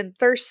hungry and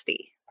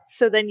thirsty.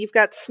 So then you've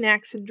got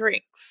snacks and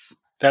drinks.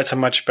 That's a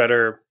much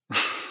better...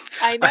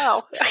 I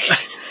know.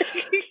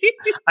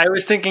 I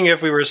was thinking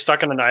if we were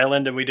stuck on an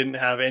island and we didn't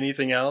have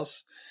anything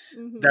else,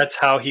 that's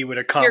how he would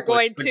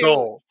accomplish the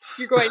goal.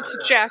 You're going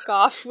to jack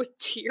off with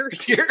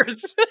tears.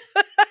 Tears.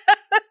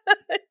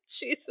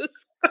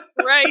 Jesus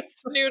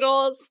Christ,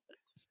 Noodles.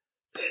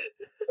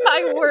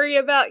 I worry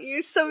about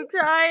you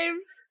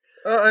sometimes.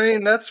 I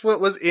mean, that's what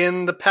was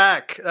in the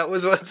pack. That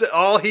was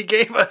all he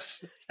gave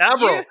us.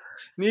 Avril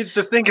needs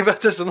to think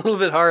about this a little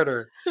bit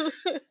harder.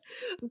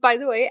 By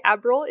the way,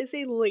 Avril is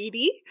a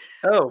lady.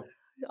 Oh.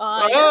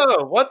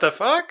 Oh, what the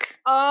fuck?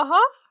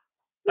 Uh-huh.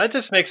 That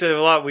just makes it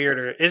a lot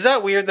weirder. Is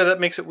that weird that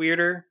makes it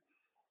weirder?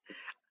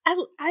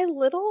 I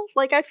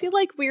feel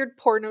like weird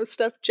porno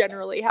stuff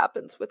generally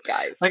happens with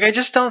guys. Like, I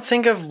just don't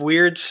think of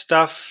weird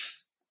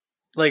stuff,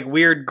 like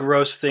weird,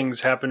 gross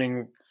things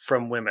happening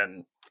from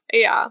women.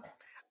 Yeah.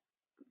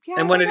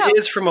 And when it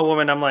is from a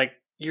woman, I'm like,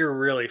 you're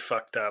really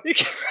fucked up.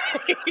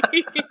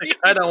 Like,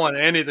 I don't want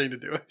anything to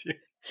do with you.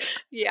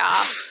 Yeah.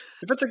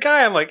 If it's a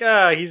guy, I'm like,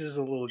 he's just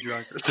a little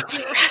drunk or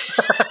something.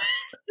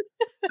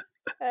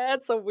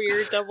 That's a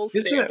weird double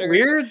standard. Isn't it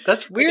weird?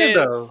 That's weird,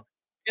 though.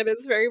 It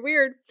is very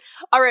weird.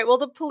 All right, well,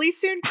 the police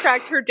soon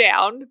tracked her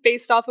down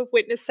based off of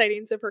witness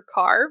sightings of her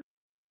car.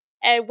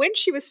 And when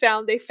she was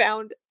found, they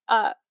found...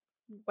 wow,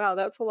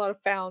 that's a lot of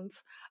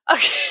founds.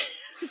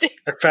 Okay.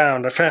 I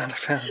found.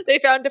 They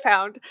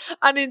found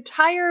an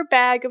entire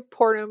bag of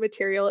porno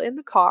material in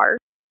the car,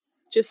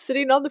 just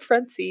sitting on the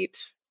front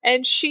seat.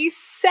 And she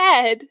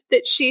said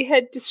that she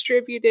had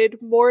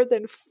distributed more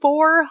than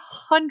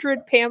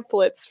 400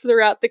 pamphlets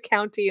throughout the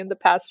county in the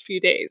past few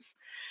days.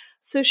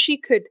 So she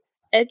could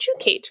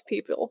educate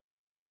people.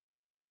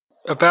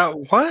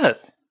 About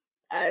what?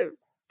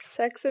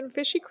 Sex and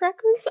fishy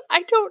crackers?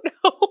 I don't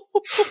know.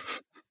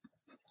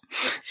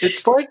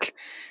 It's like...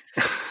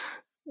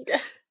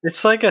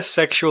 It's like a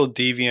sexual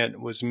deviant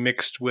was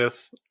mixed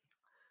with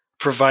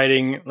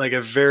providing like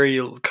a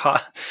very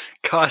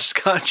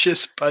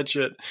cost-conscious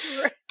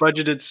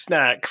budgeted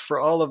snack for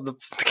all of the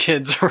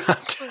kids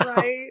around town.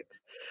 Right.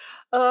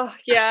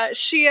 Yeah,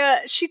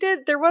 she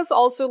did. There was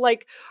also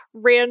like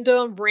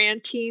random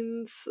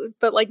rantings,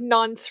 but like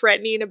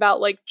non-threatening about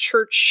like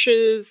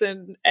churches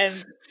and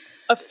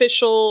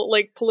official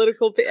like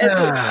political.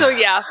 So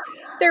yeah,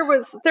 there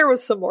was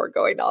some more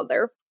going on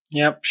there.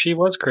 Yep, she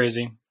was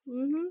crazy.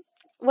 Mm-hmm.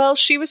 Well,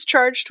 she was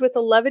charged with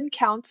 11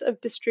 counts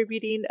of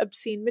distributing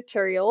obscene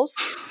materials,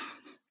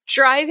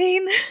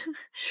 driving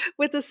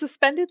with a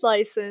suspended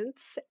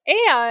license,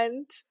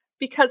 and,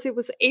 because it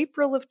was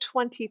April of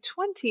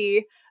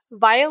 2020,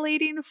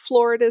 violating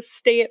Florida's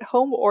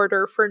stay-at-home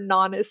order for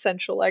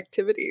non-essential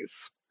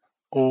activities.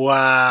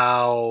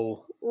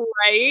 Wow.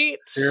 Right?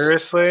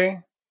 Seriously?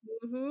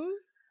 Mm-hmm.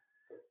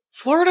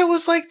 Florida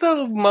was like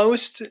the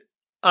most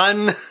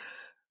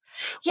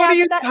Yeah, what are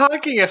you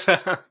talking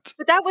about?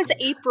 But that was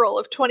April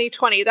of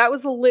 2020. That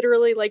was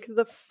literally like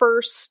the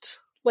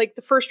first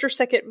or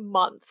second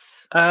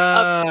month.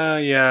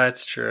 Yeah,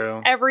 it's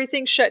true.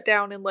 Everything shut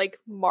down in like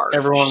March.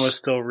 Everyone was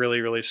still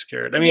really, really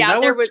scared. I mean, yeah,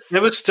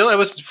 it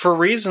was for a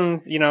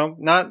reason,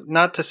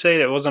 not to say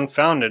that it was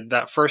unfounded.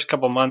 That first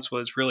couple months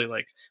was really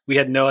like, we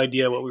had no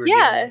idea what we were doing.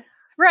 Yeah,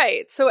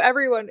 right. So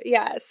everyone,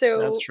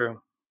 so that's true.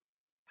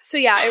 So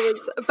yeah, it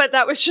was, but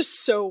that was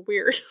just so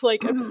weird.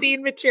 Like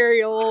obscene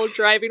material,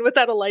 driving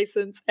without a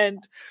license,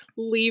 and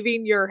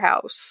leaving your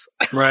house.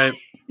 Right.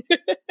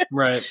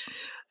 Right.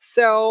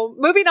 So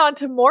moving on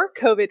to more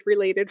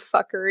COVID-related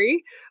fuckery,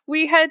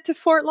 we head to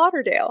Fort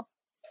Lauderdale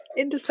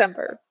in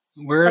December.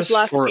 Where's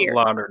last Fort year.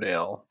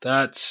 Lauderdale?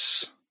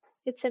 It's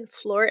in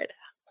Florida.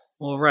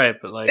 Well, right,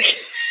 but like...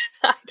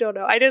 I don't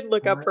know. I didn't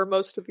look up where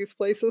most of these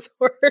places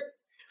were.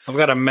 I've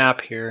got a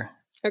map here.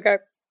 Okay.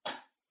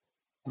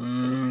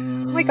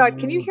 Oh my god,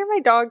 can you hear my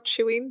dog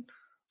chewing?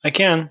 I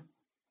can.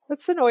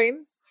 That's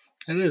annoying.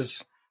 It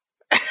is.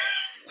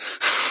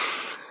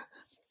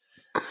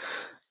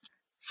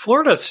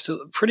 Florida's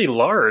still pretty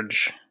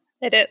large.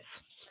 It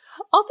is.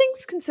 All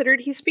things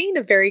considered, he's being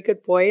a very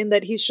good boy in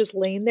that he's just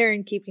laying there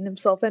and keeping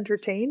himself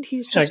entertained.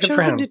 He's just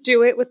chosen to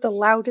do it with the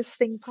loudest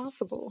thing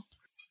possible.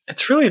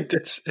 It's really,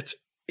 it's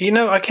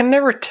I can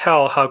never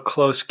tell how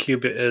close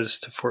Cuba is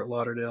to Fort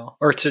Lauderdale,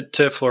 or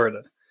to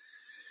Florida.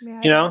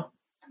 Yeah.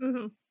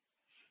 Mm-hmm.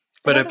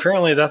 But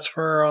apparently that's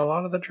where a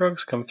lot of the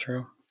drugs come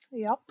through.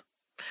 Yep.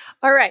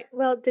 All right.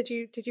 Well, did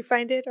you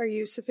find it? Are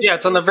you sufficient? Yeah,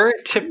 it's on the very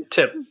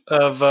tip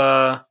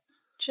of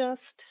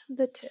just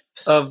the tip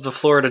of the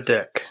Florida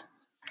dick.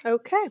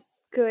 Okay.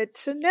 Good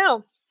to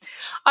know.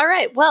 All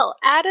right. Well,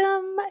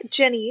 Adam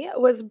Jenny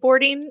was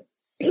boarding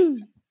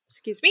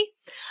excuse me,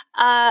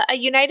 a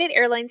United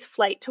Airlines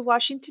flight to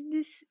Washington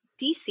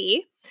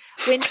D.C.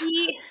 when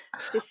he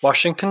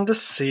Washington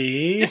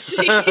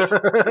D.C.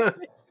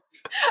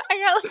 I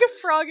got like a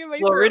frog in my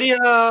throat.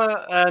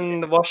 Florida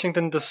and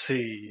Washington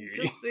D.C.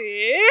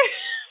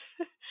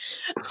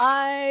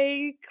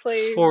 I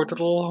claim Fort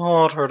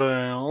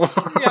Lauderdale.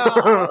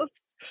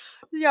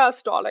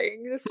 Yes,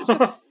 darling. This was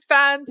a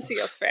fancy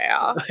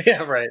affair.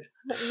 Yeah, right.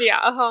 Yeah,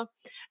 uh-huh.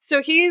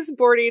 So he's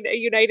boarding a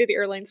United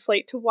Airlines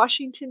flight to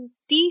Washington,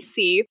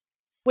 D.C.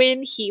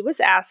 when he was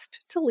asked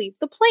to leave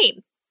the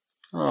plane.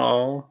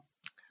 Oh.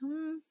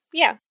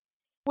 Yeah.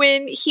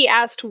 When he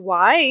asked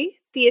why,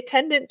 the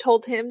attendant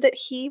told him that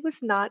he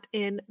was not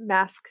in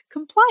mask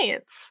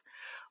compliance,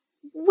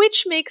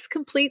 which makes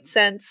complete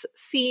sense,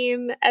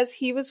 seeing as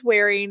he was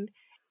wearing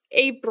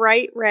a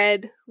bright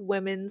red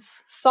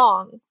women's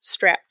thong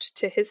strapped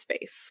to his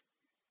face.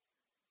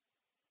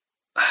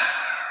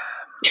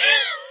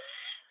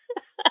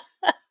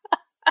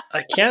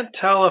 I can't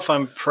tell if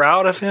I'm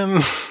proud of him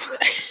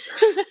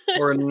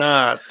or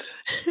not.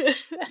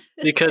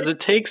 Because it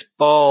takes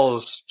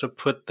balls to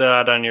put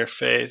that on your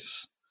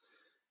face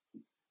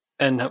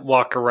and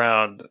walk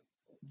around.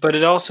 But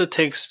it also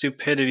takes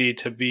stupidity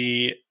to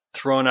be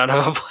thrown out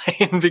of a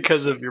plane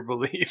because of your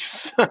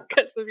beliefs.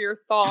 Because of your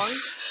thong.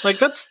 Like,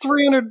 that's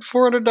 $300,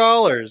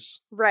 $400.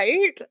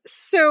 Right?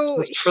 So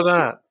just for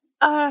that.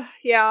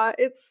 Yeah,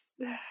 it's...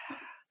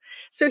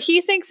 So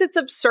he thinks it's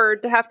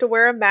absurd to have to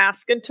wear a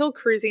mask until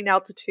cruising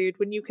altitude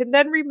when you can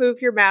then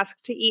remove your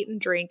mask to eat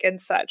and drink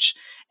and such.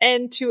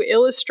 And to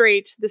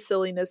illustrate the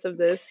silliness of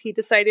this, he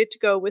decided to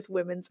go with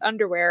women's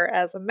underwear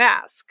as a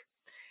mask.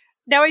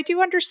 Now, I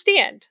do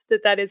understand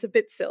that that is a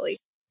bit silly,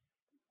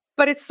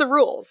 but it's the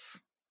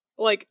rules.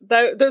 Like,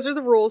 those are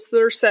the rules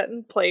that are set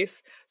in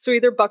place, so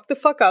either buck the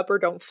fuck up or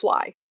don't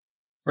fly.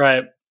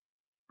 Right.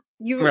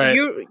 You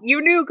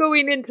knew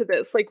going into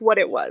this, like, what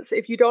it was.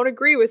 If you don't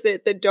agree with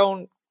it, then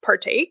don't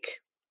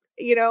partake,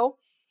 you know?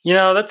 You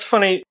know, that's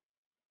funny.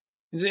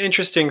 It's an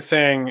interesting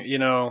thing, you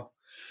know,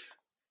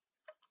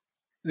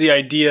 the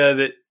idea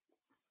that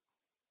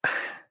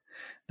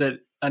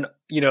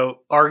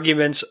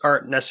arguments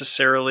aren't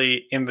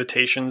necessarily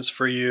invitations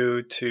for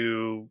you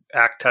to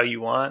act how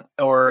you want,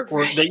 or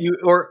Right. that you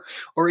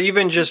or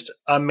even just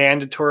a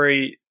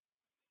mandatory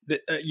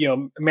that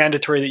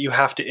you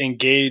have to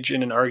engage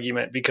in an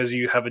argument because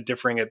you have a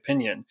differing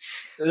opinion.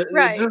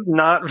 Right. It's just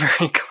not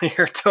very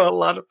clear to a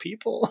lot of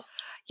people.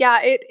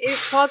 Yeah, it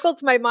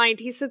boggled my mind.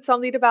 He said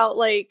something about,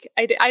 like,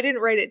 I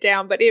didn't write it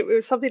down, but it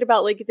was something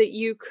about, like, that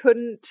you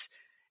couldn't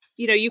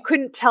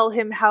tell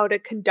him how to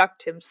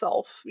conduct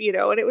himself, you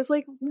know? And it was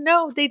like,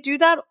 no, they do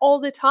that all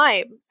the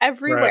time,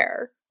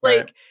 everywhere. Right.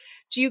 Like,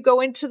 do you go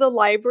into the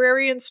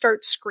library and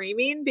start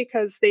screaming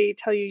because they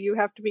tell you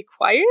have to be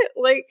quiet?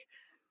 Like,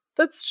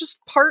 that's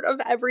just part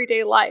of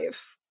everyday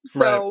life.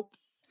 So,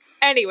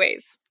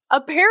 anyways,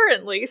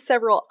 apparently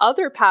several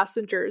other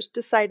passengers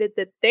decided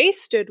that they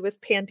stood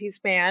with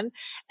Panties Man,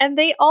 and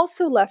they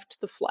also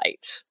left the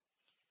flight.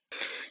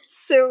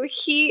 So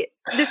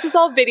this is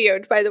all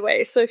videoed, by the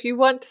way, so if you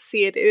want to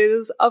see it, it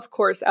is, of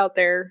course, out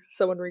there.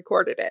 Someone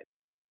recorded it.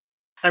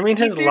 I mean,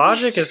 his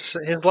logic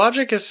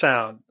is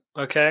sound,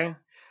 okay?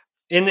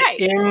 In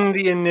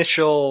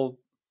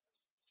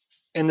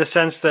the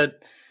sense that,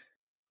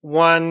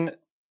 one,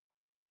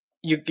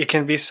 it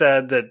can be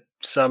said that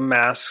some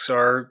masks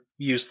are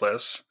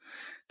useless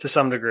to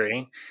some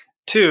degree.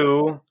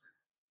 Two,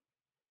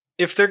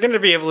 if they're going to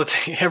be able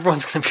to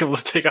everyone's going to be able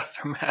to take off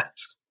their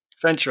masks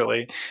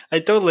eventually. I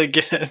totally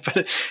get it.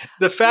 But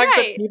the fact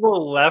that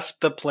people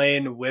left the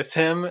plane with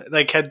him,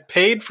 like, had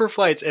paid for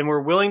flights and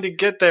were willing to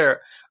get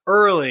there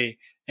early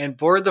and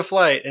board the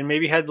flight and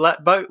maybe had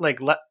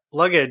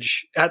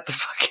luggage at the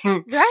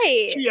fucking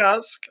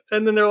kiosk.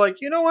 And then they're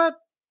like, you know what?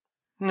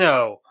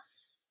 No.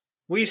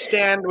 We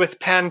stand with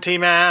Panty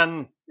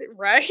Man.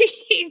 Right?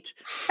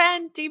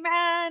 Panty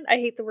Man. I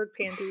hate the word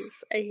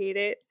panties. I hate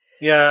it.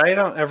 Yeah, I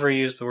don't ever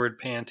use the word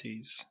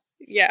panties.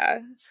 Yeah.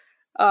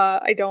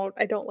 I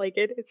don't like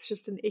it. It's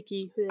just an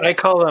icky. I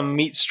call them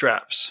meat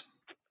straps.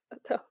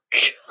 Oh,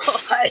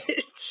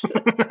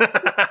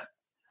 God.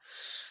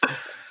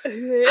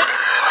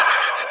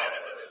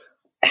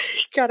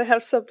 Gotta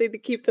have something to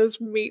keep those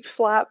meat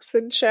flaps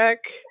in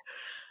check.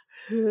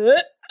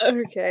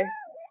 Okay.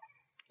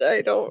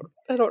 I don't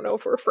know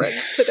if we're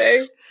friends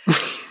today.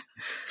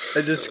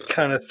 I just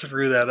kind of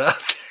threw that up.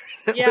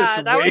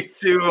 Yeah, that was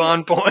too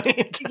on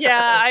point.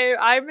 Yeah,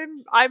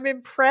 I'm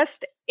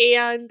impressed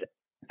and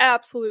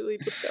absolutely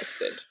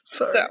disgusted.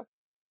 Sorry. So,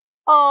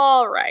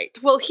 all right.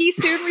 Well, he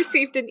soon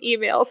received an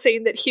email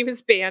saying that he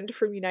was banned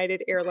from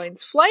United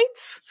Airlines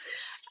flights.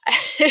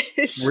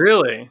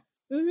 Really?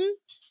 Mm-hmm.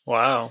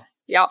 Wow.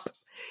 Yep.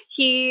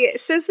 He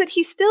says that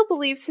he still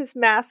believes his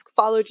mask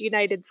followed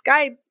United's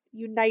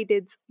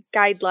guidelines,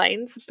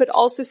 but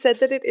also said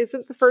that it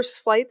isn't the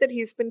first flight that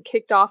he's been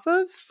kicked off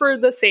of for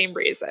the same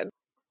reason.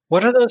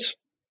 What are those?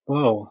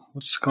 Whoa,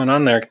 what's going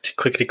on there?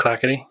 Clickety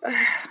clackety.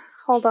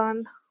 Hold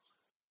on.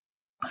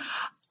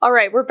 All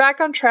right, we're back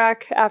on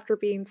track after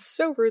being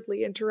so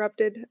rudely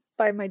interrupted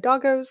by my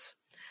doggos.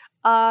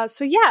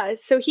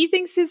 So he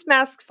thinks his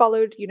mask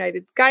followed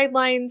United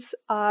guidelines.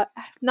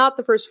 Not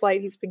the first flight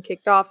he's been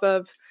kicked off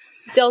of.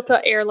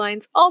 Delta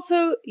Airlines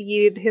also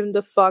yeeted him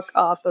the fuck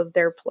off of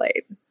their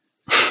plane.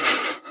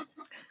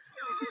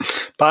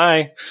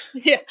 Bye.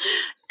 Yeah.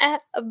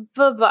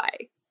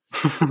 Bye-bye.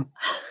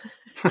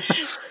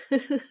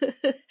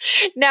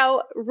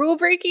 Now, rule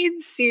breaking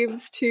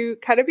seems to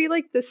kind of be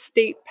like the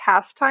state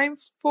pastime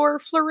for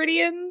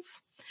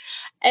Floridians.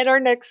 And our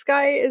next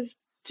guy is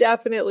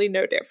definitely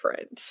no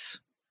different.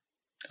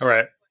 All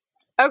right.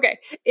 Okay.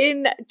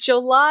 In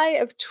July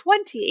of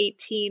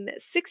 2018,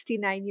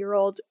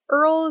 69-year-old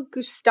Earl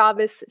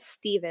Gustavus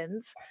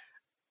Stevens.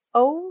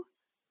 Oh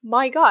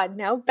my god,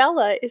 now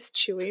Bella is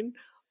chewing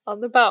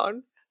on the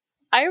bone.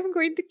 I am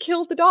going to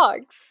kill the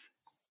dogs.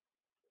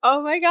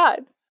 Oh my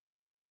god.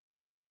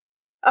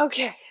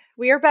 Okay,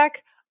 we are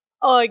back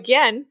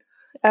again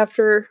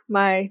after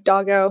my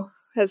doggo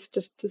has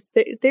just.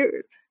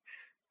 They're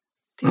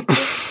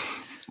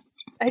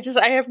just.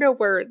 I have no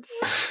words.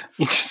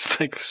 You just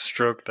like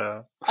stroked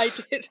out. I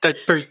did.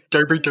 For like,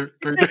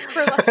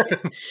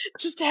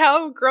 just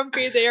how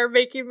grumpy they are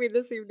making me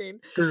this evening.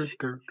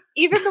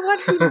 Even the one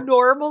who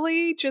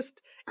normally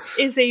just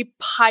is a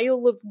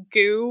pile of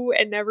goo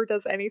and never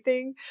does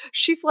anything,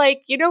 she's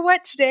like, you know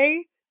what,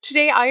 today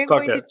I am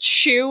going to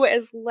chew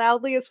as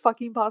loudly as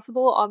fucking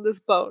possible on this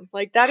bone.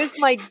 Like, that is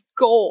my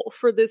goal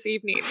for this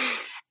evening.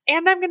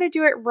 And I'm going to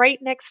do it right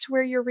next to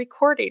where you're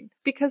recording,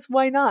 because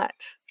why not?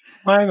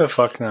 Why the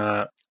fuck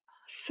not?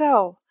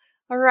 So,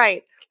 all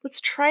right, let's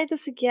try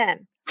this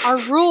again. Our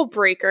rule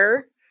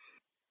breaker,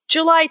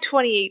 July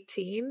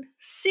 2018,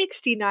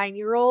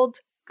 69-year-old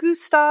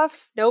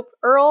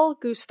Earl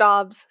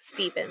Gustavs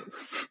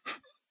Stevens.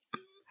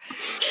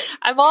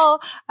 I'm all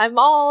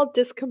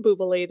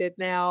discombobulated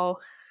now.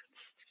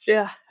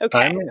 Yeah, okay.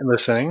 I'm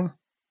listening.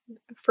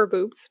 For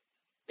boobs.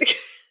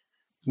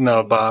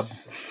 No, Bob.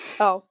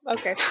 Oh,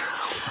 okay.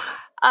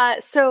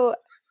 So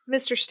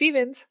Mr.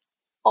 Stevens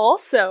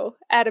also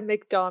at a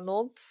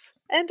McDonald's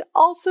and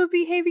also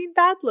behaving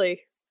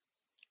badly.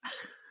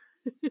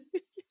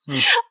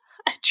 A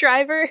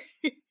driver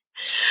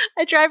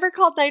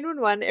called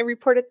 911 and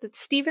reported that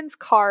Stevens'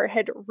 car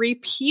had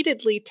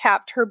repeatedly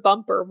tapped her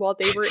bumper while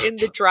they were in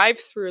the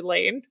drive-through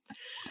lane.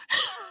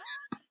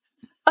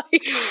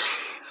 Like,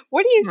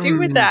 what do you do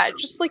with that?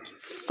 Just like,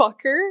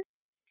 fucker?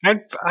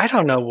 I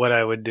don't know what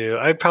I would do.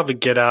 I'd probably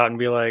get out and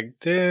be like,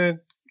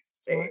 dude.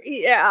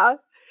 Yeah.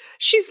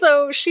 She's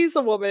a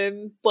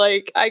woman.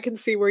 Like, I can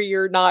see where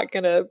you're not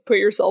gonna put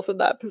yourself in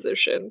that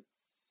position.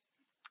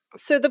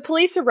 So the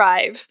police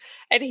arrive,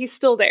 and he's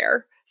still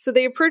there. So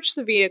they approach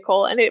the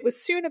vehicle, and it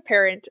was soon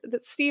apparent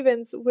that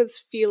Stevens was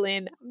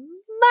feeling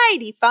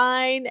mighty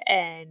fine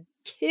and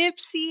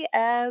tipsy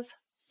as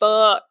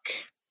fuck.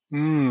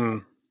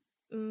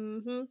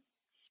 Mm-hmm.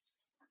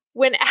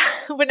 When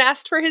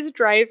asked for his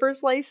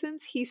driver's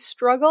license, he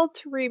struggled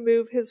to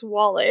remove his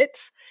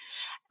wallet,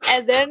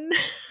 and then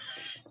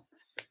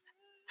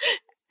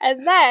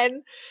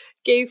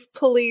gave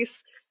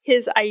police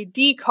his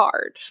ID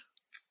card.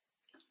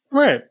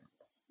 Right.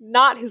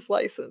 Not his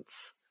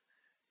license.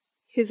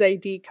 His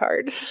ID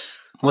card.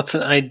 What's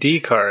an ID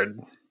card?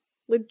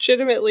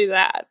 Legitimately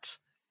that.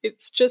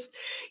 It's just,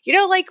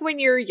 like when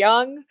you're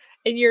young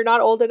and you're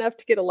not old enough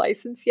to get a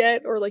license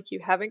yet, or like you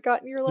haven't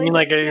gotten your license. You mean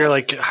like yet. Your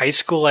like high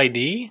school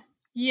ID?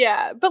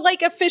 Yeah, but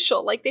like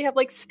official, like they have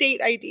like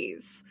state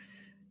IDs.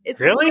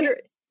 It's really?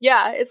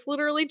 It's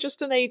literally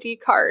just an ID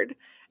card.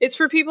 It's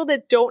for people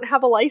that don't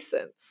have a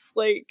license.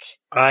 Like,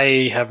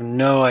 I have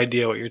no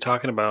idea what you're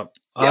talking about.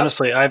 Yep.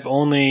 Honestly, I've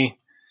only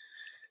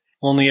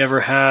ever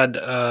had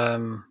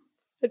a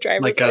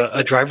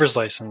driver's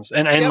license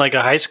and like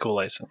a high school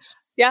license.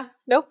 Yeah,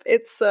 nope.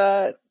 It's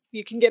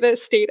you can get a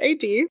state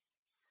ID.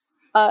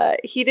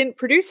 He didn't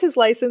produce his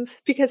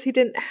license because he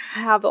didn't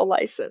have a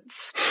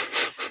license.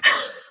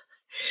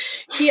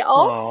 He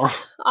also,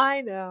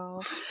 I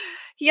know.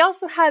 He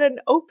also had an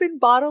open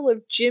bottle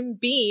of Jim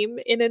Beam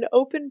in an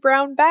open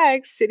brown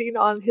bag sitting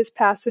on his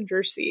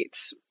passenger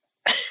seat.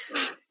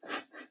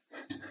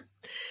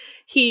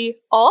 He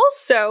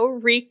also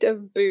reeked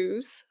of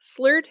booze,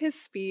 slurred his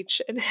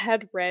speech, and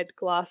had red,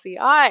 glossy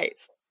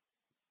eyes.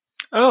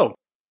 Oh.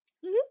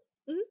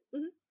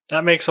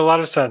 That makes a lot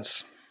of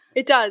sense.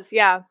 It does,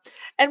 yeah.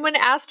 And when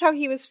asked how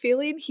he was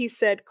feeling, he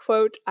said,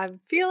 quote, "I'm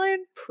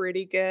feeling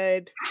pretty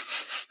good."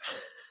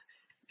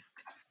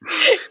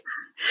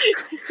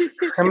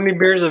 How many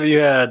beers have you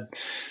had?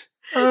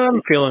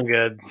 I'm feeling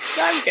good.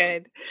 I'm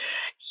good.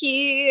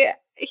 He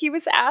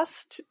was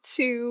asked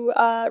to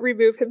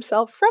remove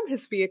himself from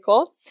his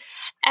vehicle,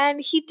 and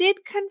he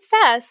did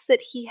confess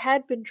that he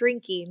had been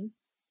drinking,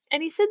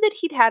 and he said that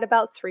he'd had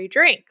about 3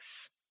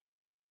 drinks.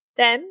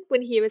 Then,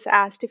 when he was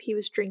asked if he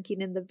was drinking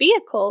in the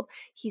vehicle,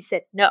 he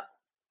said no.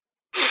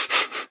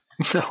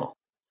 No.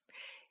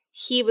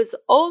 He was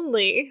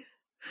only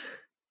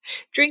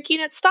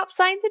drinking at stop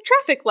signs and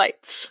traffic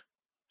lights.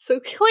 So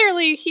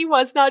clearly he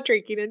was not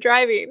drinking and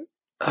driving.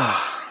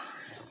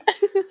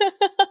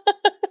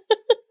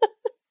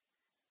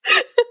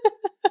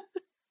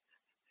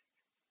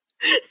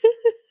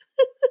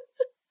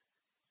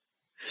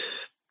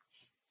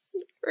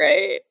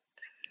 Right.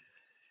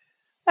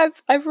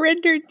 I've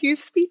rendered you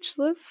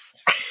speechless.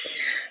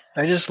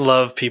 I just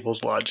love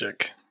people's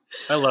logic.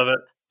 I love it.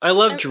 I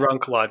love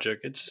drunk logic.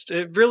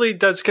 It really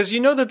does, because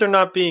you know that they're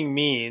not being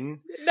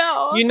mean.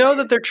 No. You know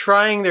that they're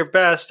trying their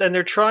best and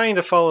they're trying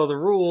to follow the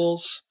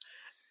rules.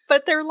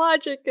 But their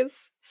logic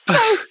is so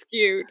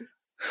skewed.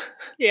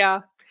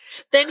 Yeah.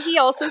 Then he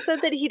also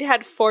said that he'd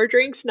had 4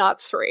 drinks,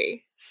 not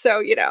 3.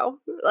 So,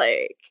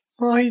 like...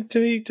 Well, he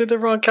did the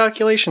wrong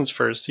calculations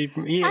first. He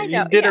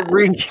did a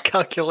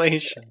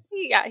recalculation.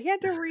 Yeah, he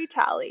had to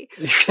retally.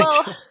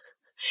 Well,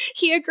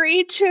 he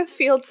agreed to a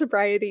field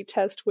sobriety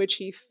test, which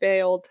he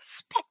failed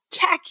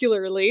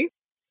spectacularly.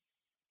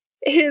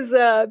 His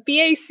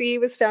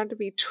BAC was found to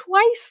be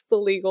twice the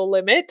legal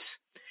limit.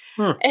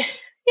 Yeah,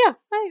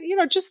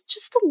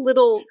 just a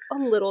little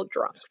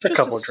drunk. Just a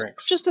couple of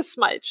drinks. Just a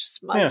smudge.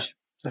 Yeah.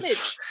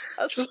 Smidge.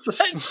 Just a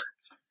smudge.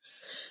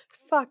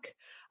 Fuck.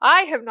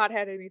 I have not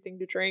had anything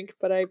to drink,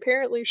 but I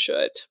apparently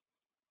should.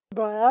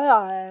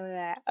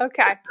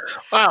 Okay.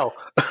 Wow.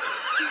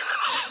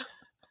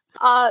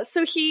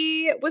 So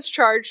he was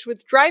charged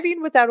with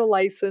driving without a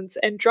license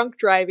and drunk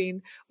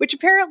driving, which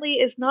apparently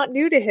is not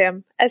new to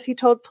him, as he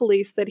told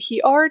police that he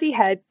already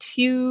had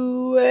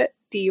 2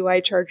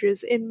 DUI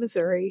charges in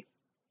Missouri.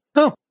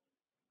 Oh.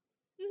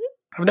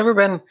 Mm-hmm. I've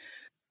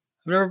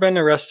never been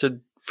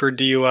arrested for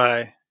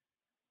DUI.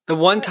 The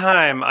one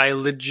time I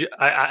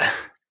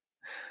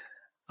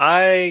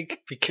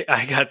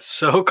got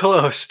so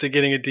close to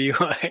getting a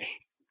DUI,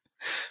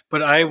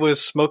 but I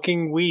was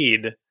smoking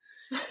weed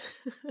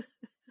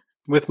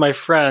with my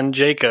friend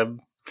Jacob.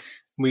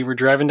 We were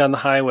driving down the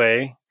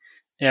highway,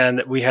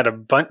 and we had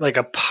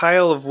a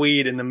pile of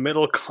weed in the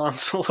middle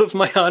console of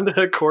my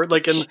Honda Accord.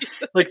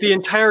 The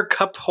entire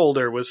cup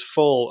holder was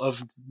full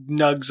of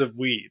nugs of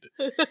weed,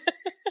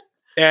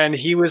 and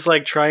he was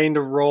like trying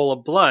to roll a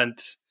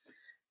blunt,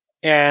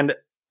 and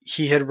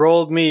he had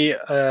rolled me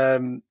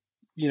a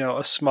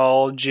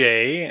small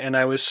J, and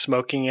I was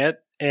smoking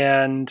it,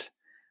 and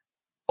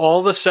all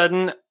of a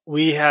sudden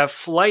we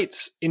have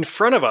lights in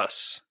front of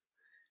us,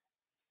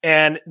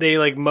 and they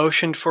like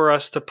motioned for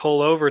us to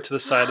pull over to the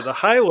side of the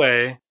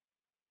highway,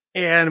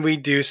 and we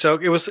do so.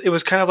 It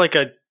was kind of like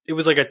a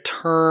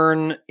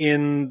turn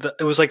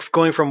it was like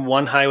going from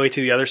one highway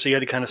to the other, so you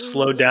had to kind of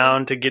slow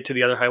down to get to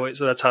the other highway.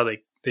 So that's how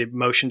they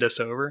motioned us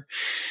over.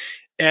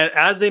 And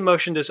as they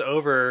motioned us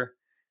over,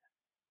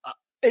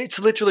 it's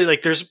literally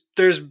like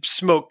there's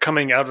smoke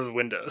coming out of the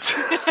windows.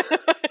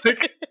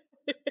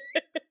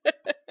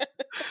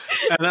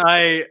 And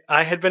I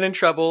had been in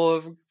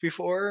trouble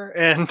before,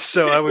 and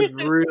so I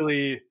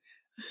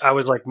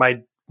was like,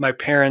 my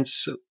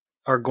parents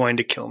are going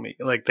to kill me.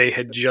 Like, they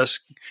had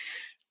just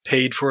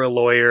paid for a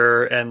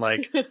lawyer, and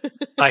like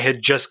I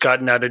had just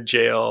gotten out of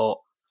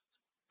jail,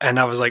 and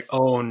I was like,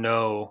 oh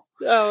no.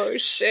 Oh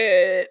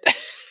shit.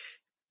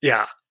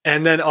 Yeah.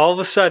 And then all of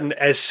a sudden,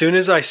 as soon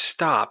as I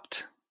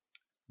stopped,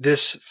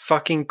 this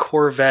fucking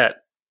Corvette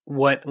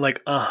went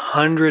like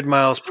 100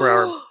 miles per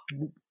hour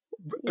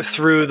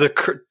through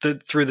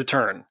the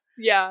turn.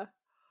 Yeah.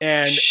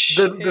 And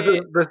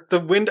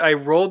the wind, I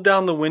rolled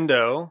down the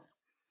window.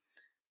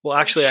 Well,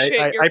 actually,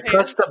 I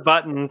pressed the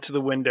button to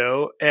the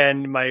window,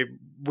 and my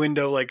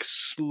window like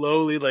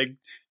slowly like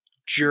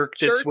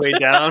jerked its way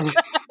down.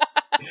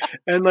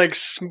 And like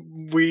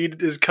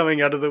weed is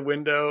coming out of the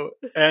window,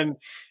 and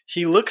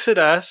he looks at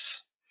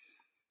us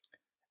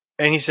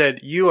and he said,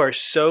 "You are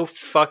so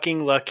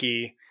fucking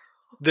lucky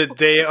that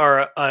they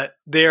are a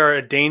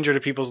danger to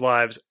people's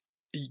lives.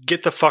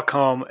 Get the fuck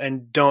home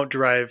and don't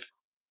drive."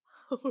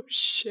 Oh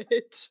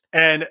shit.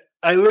 And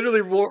I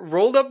literally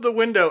rolled up the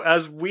window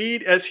as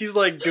he's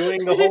like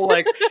doing the whole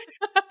like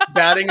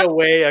batting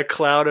away a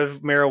cloud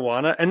of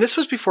marijuana. And this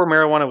was before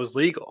marijuana was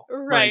legal.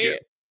 Right.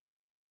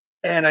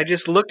 And I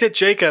just looked at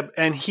Jacob,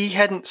 and he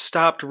hadn't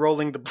stopped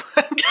rolling the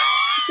blunt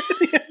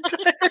the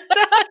entire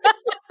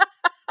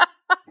time.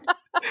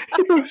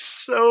 He was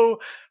so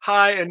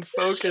high and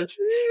focused,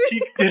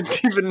 he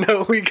didn't even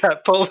know we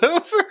got pulled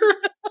over.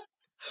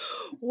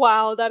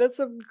 Wow, that is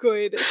some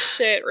good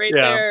shit right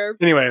there.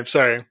 Anyway, I'm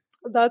sorry.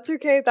 That's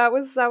okay. That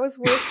was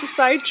worth the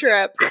side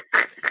trip.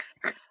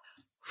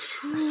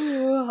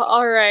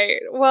 All right.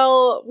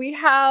 Well, we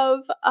have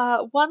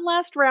one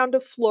last round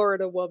of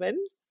Florida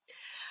woman.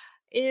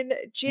 In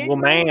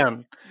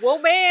January,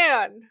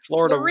 woman,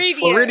 Florida,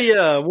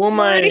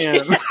 woman.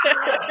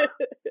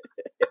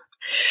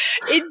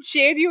 In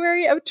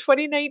January of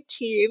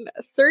 2019,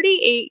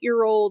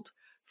 38-year-old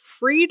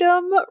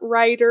Freedom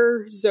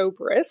Ryder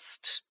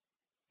Zobrist.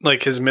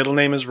 Like his middle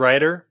name is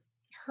Ryder?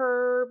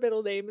 Her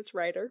middle name is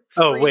Ryder.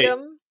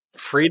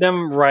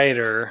 Freedom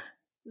Ryder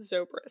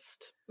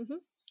Zobrist. Mm-hmm.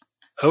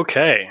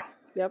 Okay.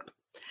 Yep.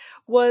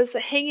 Was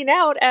hanging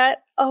out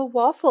at a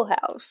Waffle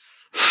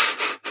House.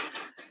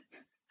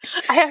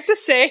 I have to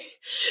say,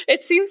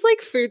 it seems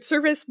like food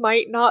service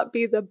might not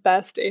be the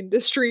best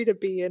industry to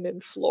be in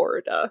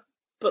Florida.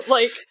 But,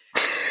 like,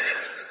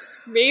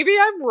 maybe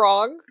I'm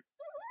wrong.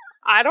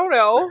 I don't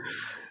know.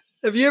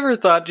 Have you ever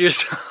thought to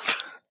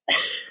yourself,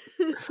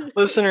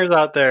 listeners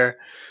out there,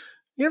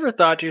 you ever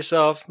thought to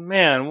yourself,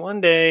 man,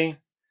 one day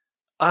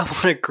I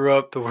want to grow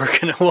up to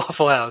work in a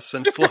Waffle House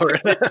in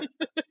Florida?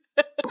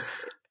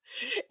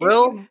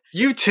 Well,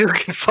 you too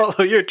can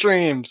follow your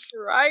dreams.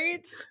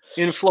 Right?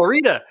 In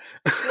Florida.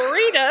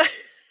 Florida.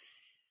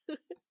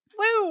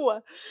 Woo!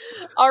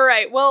 All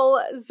right.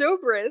 Well,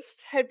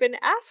 Zobrist had been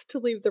asked to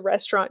leave the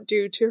restaurant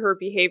due to her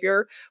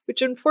behavior,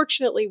 which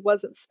unfortunately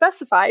wasn't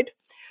specified,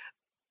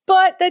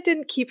 but that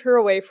didn't keep her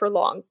away for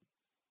long.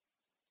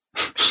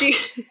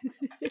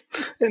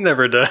 It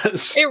never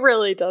does. It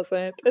really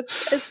doesn't.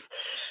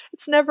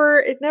 It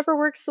never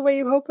works the way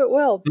you hope it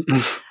will.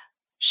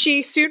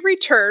 She soon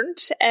returned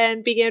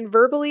and began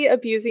verbally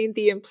abusing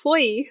the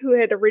employee who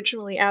had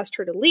originally asked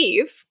her to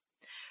leave.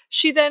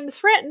 She then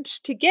threatened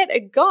to get a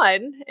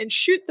gun and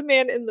shoot the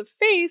man in the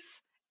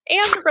face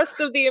and the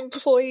rest of the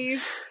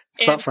employees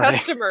and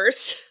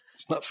customers.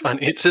 It's not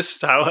funny. It's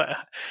just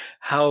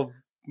how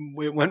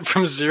it went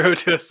from 0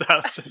 to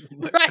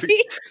 1,000.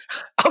 Right?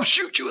 I'll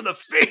shoot you in the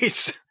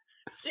face.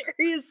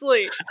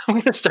 Seriously. I'm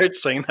going to start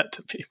saying that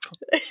to people.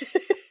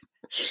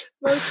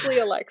 Mostly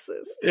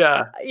Alexis.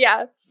 Yeah.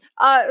 Yeah.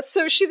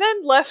 So she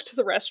then left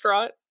the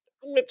restaurant,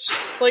 which,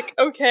 like,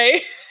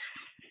 okay.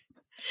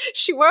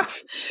 She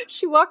walked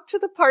to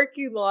the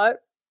parking lot,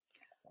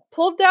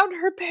 pulled down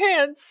her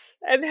pants,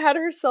 and had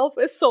herself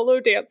a solo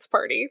dance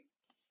party.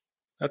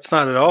 That's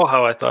not at all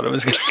how I thought it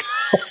was going to go.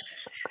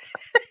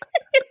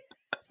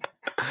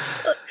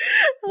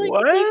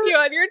 What? Keep you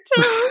on your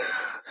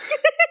toes.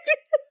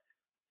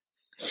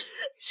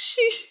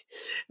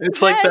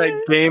 It's like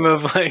that game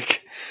of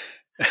like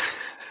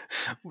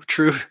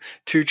two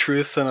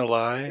truths and a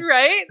lie.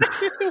 Right?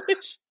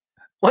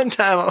 One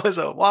time I was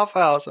at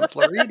Waffle House in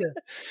Florida,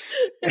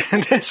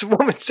 and this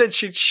woman said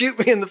she'd shoot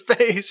me in the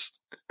face,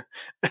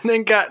 and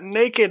then got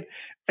naked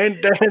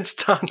and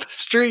danced on the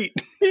street.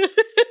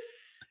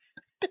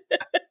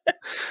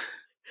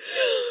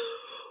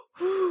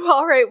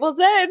 All right, well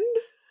then,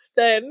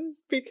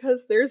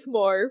 because there's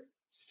more,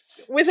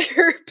 with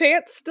her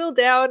pants still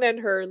down and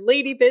her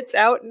lady bits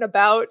out and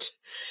about,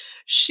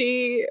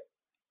 she,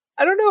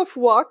 I don't know if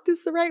walked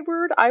is the right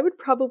word. I would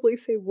probably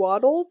say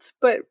waddled,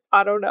 but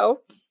I don't know.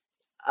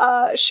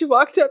 She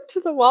walked up to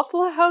the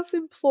Waffle House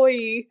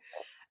employee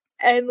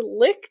and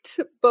licked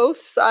both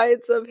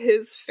sides of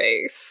his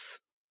face.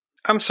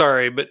 I'm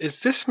sorry, but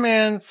is this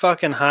man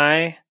fucking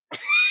high?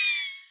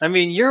 I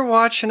mean, you're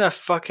watching a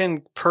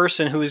fucking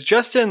person who is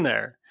just in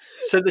there,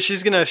 said that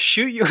she's gonna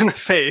shoot you in the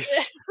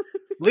face,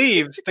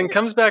 leaves, then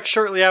comes back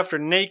shortly after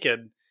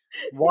naked,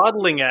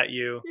 waddling at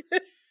you,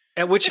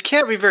 and which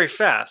can't be very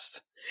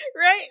fast.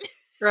 Right?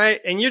 Right?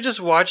 And you're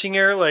just watching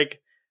her like,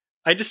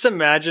 I just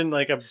imagine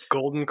like a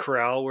Golden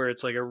Corral where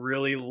it's like a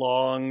really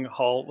long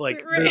hall,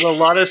 like there's a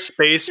lot of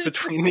space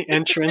between the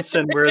entrance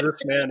and where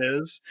this man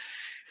is.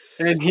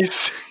 And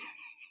he's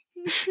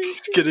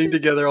getting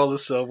together all the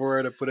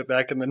silverware to put it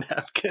back in the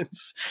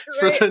napkins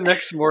for the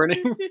next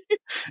morning.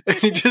 And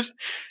he just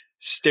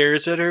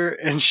stares at her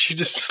and she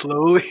just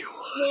slowly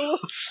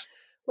waddles.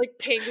 Like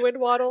penguin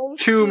waddles.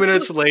 2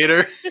 minutes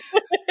later.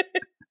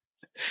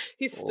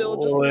 He's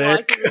still just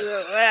walking.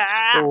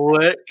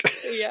 Lick.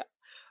 Yeah.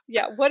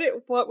 Yeah,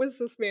 what was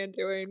this man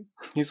doing?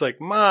 He's like,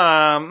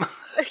 Mom,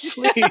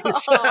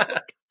 please.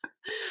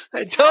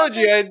 I told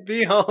you I'd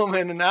be home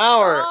in an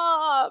hour.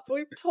 Stop.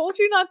 We've told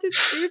you not to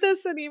do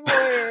this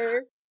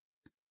anymore.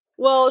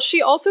 Well,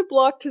 she also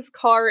blocked his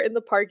car in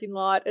the parking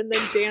lot and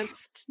then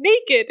danced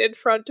naked in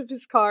front of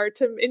his car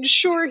to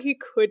ensure he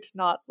could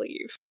not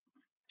leave.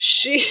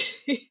 She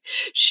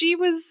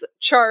was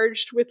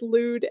charged with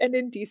lewd and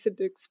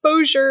indecent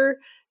exposure,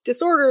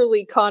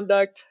 disorderly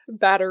conduct,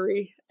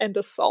 battery, and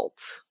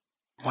assault.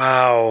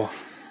 Wow.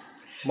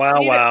 Wow,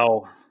 so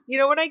wow. You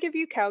know when I give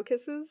you cow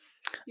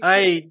kisses?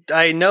 I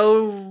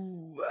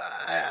know,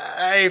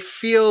 I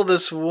feel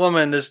this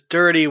woman, this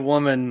dirty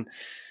woman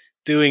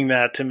doing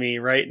that to me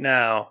right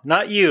now.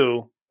 Not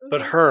you,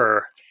 but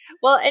her.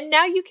 Well, and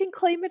now you can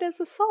claim it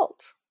as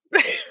assault.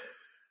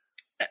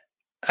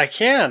 I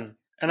can.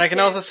 And I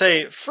can also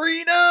say,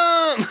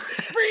 freedom!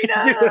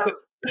 Freedom!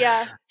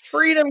 Yeah.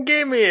 Freedom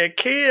gave me a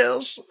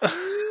kiss.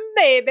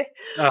 Baby.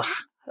 Ugh,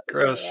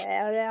 gross.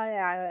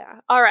 Yeah.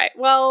 All right.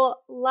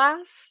 Well,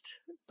 last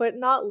but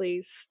not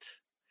least,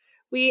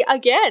 we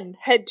again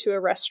head to a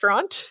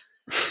restaurant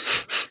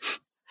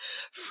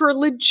for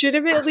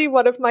legitimately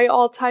one of my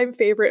all-time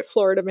favorite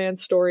Florida Man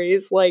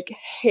stories, like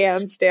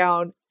hands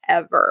down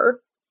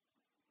ever.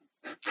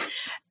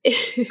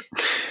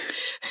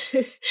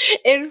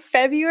 In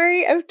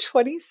February of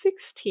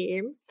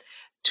 2016,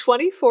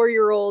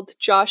 24-year-old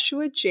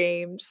Joshua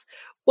James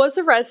was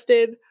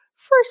arrested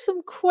for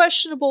some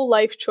questionable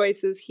life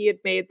choices he had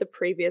made the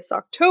previous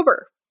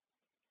October.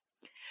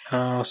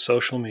 Oh,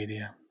 social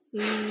media.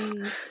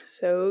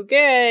 So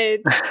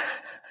good.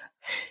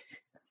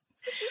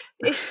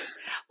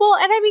 Well,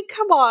 and I mean,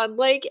 come on,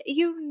 like,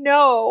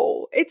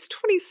 it's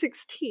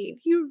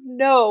 2016. You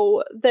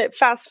know that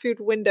fast food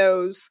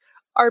windows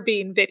are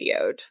being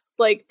videoed.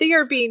 Like, they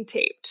are being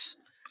taped.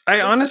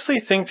 I honestly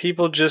think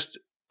people just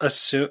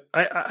assume...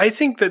 I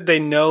think that they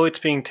know it's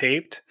being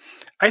taped.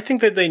 I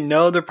think that they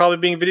know they're probably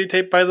being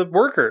videotaped by the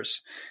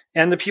workers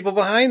and the people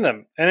behind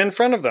them and in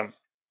front of them.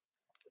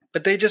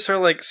 But they just are,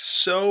 like,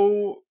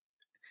 so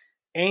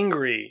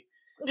angry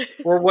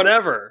or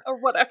whatever. Or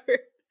whatever.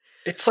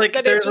 It's like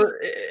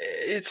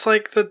it's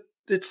like the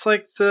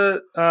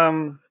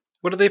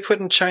what do they put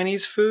in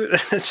Chinese food?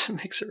 That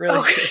makes it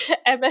really good.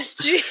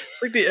 MSG.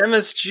 Like the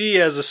MSG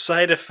as a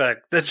side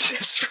effect that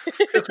just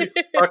really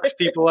fucks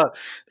people up.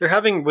 They're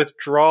having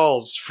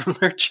withdrawals from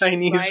their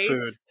Chinese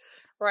food.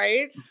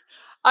 Right?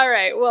 All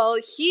right. Well,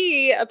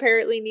 he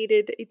apparently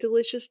needed a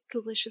delicious,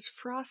 delicious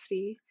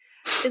Frosty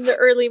in the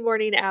early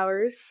morning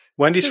hours.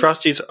 Wendy's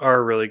Frosties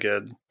are really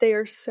good. They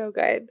are so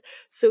good.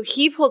 So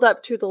he pulled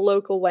up to the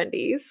local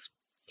Wendy's.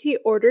 He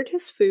ordered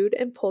his food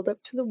and pulled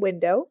up to the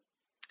window.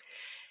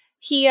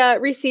 He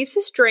receives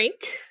his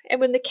drink, and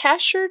when the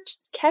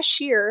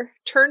cashier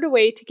turned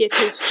away to get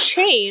his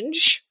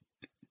change,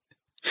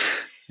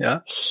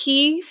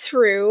 he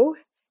threw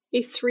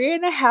a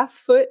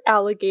 3.5-foot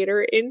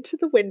alligator into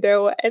the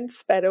window and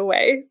sped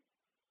away.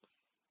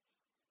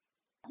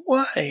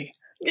 Why?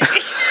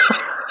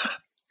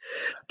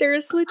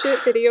 There's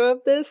legit video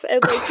of this,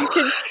 and like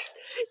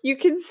you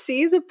can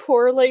see the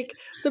poor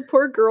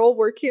girl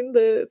working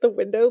the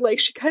window, like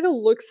she kind of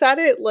looks at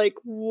it like,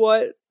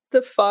 what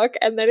the fuck?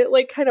 And then it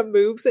like kind of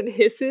moves and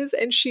hisses,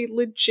 and she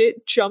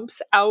legit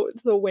jumps out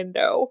the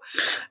window.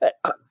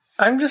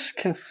 I'm just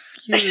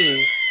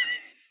confused.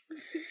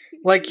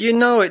 Like,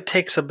 it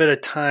takes a bit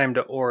of time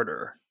to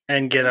order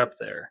and get up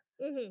there.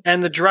 Mm-hmm.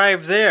 And the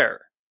drive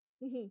there.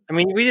 Mm-hmm. I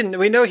mean,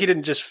 we know he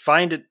didn't just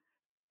find it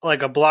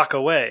like a block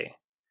away.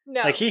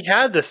 No. Like, he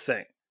had this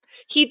thing.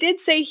 He did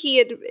say he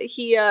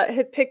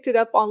had picked it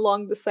up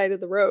along the side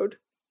of the road.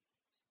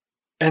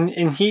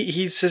 And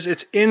he says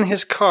it's in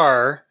his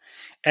car,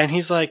 and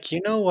he's like, you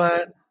know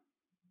what?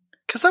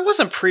 Because that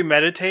wasn't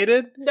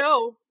premeditated.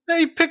 No.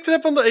 He picked it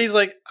up he's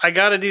like, I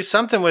got to do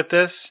something with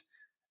this.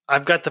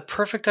 I've got the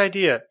perfect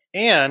idea,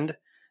 and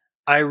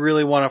I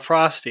really want a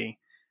Frosty.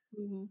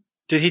 Mm-hmm.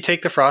 Did he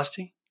take the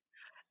Frosty?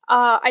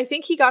 I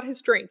think he got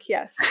his drink,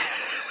 yes.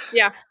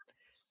 Yeah.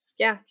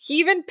 Yeah. He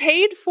even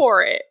paid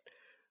for it.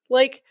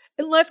 Like,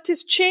 and left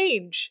his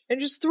change and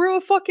just threw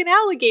a fucking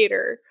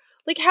alligator.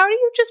 Like, how do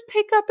you just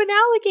pick up an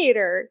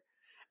alligator?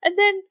 And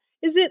then,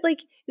 is it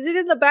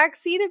in the back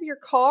seat of your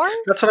car?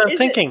 That's what I'm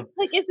thinking.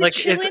 Is it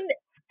chilling?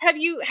 Have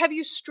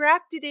you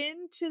strapped it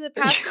in to the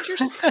passenger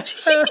seat?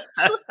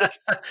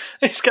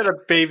 He's got a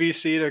baby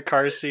seat, a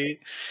car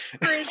seat.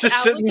 For his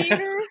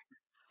alligator?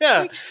 Yeah.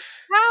 Like,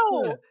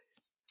 how? Yeah.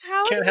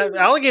 How can't have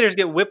alligators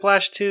get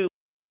whiplash too?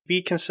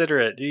 Be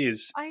considerate.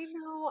 Jeez. I know.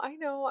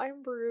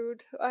 I'm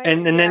rude.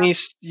 And then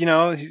he's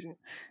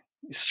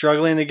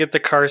struggling to get the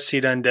car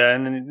seat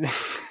undone. And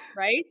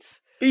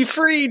right? Be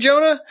free,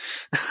 Jonah.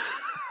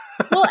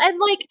 Well,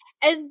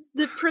 and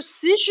the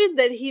precision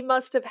that he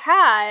must have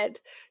had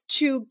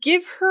to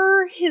give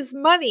her his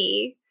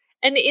money,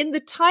 and in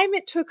the time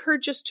it took her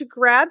just to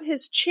grab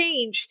his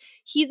change,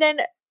 he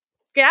then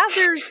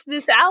gathers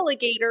this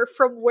alligator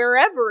from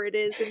wherever it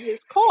is in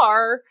his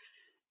car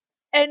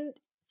and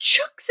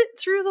chucks it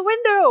through the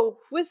window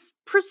with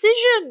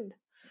precision.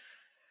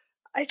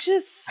 I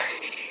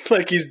just...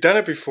 like he's done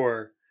it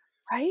before.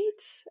 Right?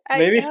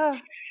 Maybe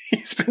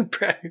he's been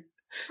practicing.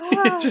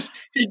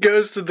 He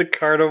goes to the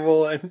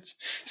carnival and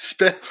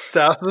spends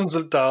thousands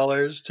of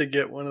dollars to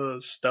get one of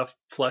those stuffed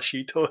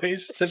plushie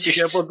toys to be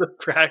able to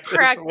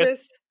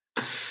practice.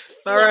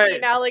 All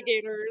right,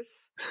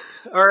 alligators.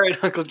 All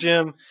right, Uncle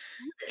Jim,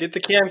 get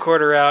the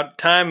camcorder out.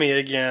 Time me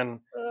again.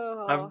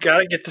 I've got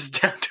to get this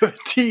down to a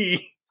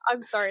T.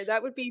 I'm sorry,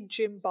 that would be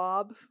Jim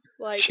Bob.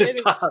 Like Jim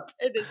Bob.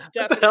 It is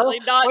definitely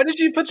not. Why did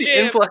you put the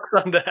influx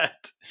on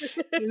that?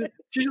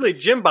 It's usually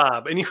Jim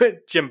Bob, and you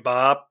went Jim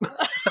Bob.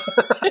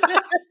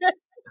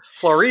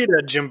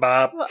 Florida Jim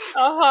Bob.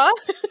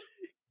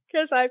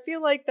 Because I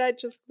feel like that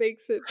just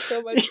makes it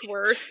so much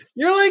worse.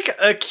 You're like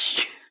a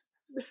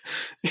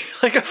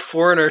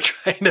foreigner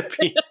trying to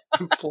be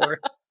from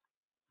Florida.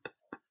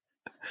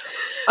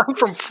 I'm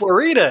from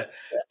Florida,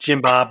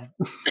 Jim Bob.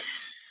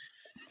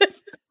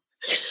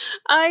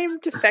 I'm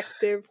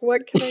defective.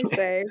 What can I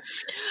say?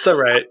 It's all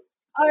right.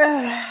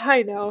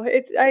 I know.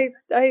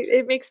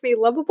 It makes me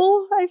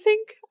lovable, I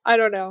think. I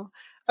don't know.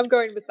 I'm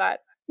going with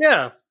that.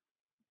 Yeah.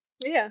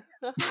 Yeah.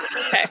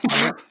 Okay.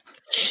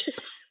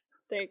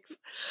 Thanks.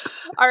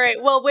 All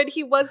right. Well, when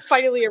he was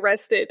finally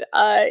arrested,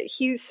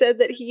 he said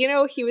that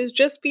he was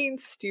just being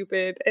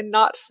stupid and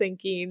not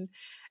thinking.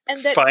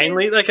 And that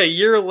finally, like a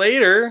year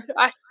later.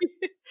 No,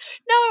 it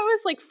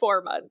was like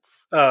 4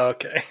 months. Oh,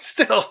 okay.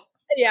 Still.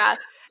 Yeah.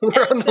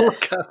 We're on the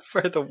lookout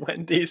for the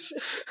Wendy's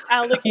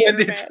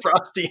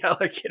Frosty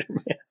alligator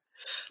man.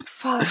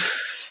 Fuck.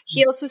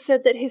 He also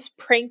said that his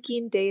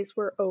pranking days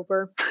were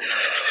over.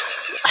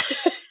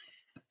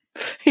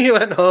 He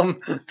went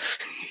home.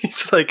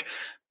 He's like,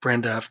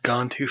 Brenda, I've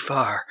gone too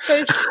far.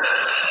 It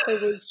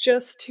was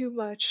just too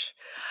much.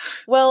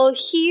 Well,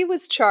 he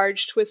was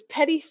charged with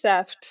petty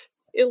theft,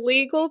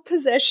 illegal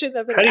possession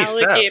of an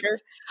alligator.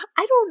 Theft?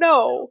 I don't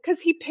know,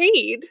 because he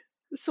paid.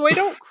 So I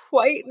don't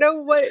quite know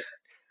what...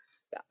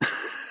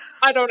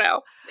 I don't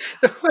know.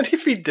 What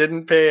if he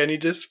didn't pay and he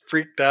just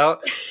freaked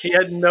out? He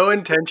had no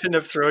intention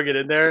of throwing it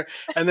in there.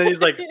 And then he's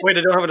like, wait,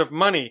 I don't have enough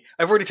money.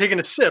 I've already taken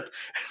a sip.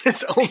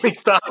 His only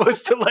thought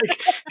was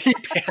he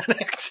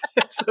panicked.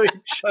 And so he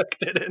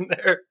chucked it in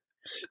there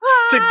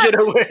to get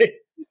away.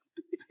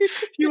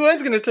 He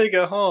was going to take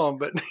it home,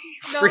 but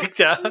he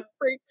freaked out.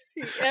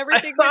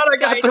 Everything I thought I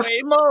got sideways. the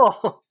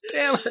small.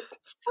 Damn it.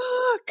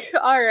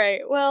 Fuck. All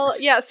right. Well,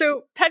 yeah,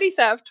 so petty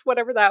theft,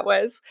 whatever that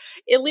was,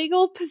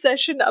 illegal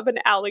possession of an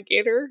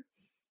alligator,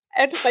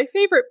 and my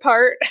favorite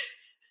part,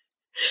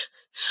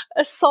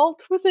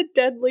 assault with a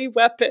deadly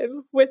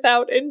weapon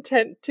without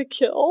intent to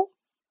kill.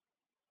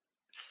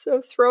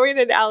 So throwing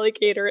an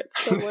alligator at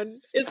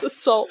someone is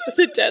assault with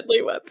a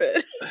deadly weapon.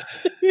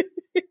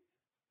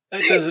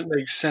 That doesn't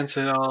make sense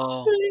at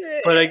all.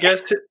 But I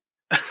guess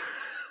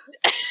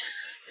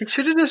he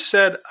should have just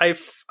said,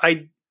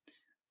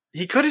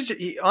 he could have,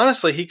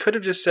 honestly, he could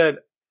have just said,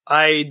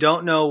 I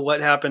don't know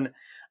what happened.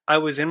 I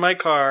was in my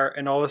car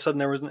and all of a sudden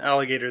there was an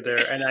alligator there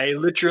and I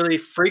literally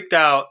freaked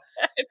out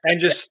and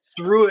just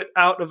threw it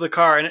out of the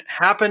car and it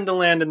happened to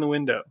land in the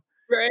window.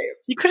 Right.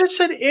 You could have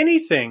said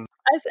anything.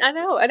 I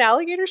know. An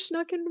alligator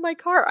snuck into my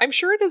car. I'm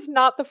sure it is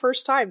not the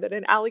first time that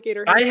an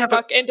alligator has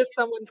snuck into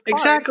someone's car.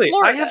 Exactly.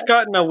 I have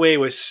gotten away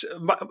with...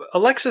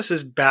 Alexis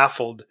is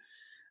baffled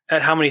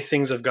at how many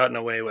things I've gotten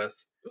away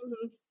with.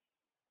 Mm-hmm.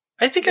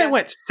 I think I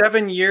went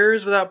 7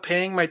 years without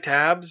paying my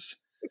tabs.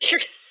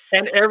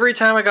 And every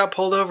time I got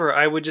pulled over,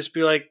 I would just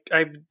be like...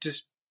 I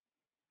just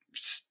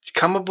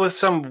come up with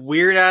some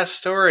weird-ass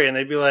story. And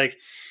they'd be like...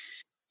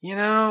 You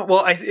know,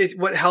 well,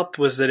 what helped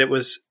was that it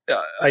was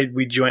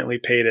we jointly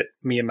paid it,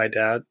 me and my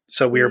dad,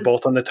 so we were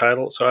both on the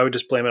title. So I would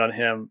just blame it on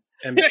him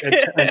and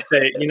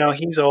say, you know,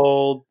 he's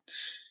old,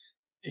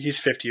 he's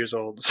 50 years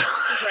old, so.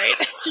 Right?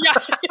 Yeah,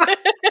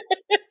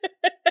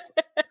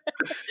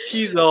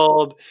 he's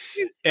old,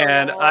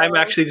 and I'm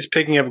actually just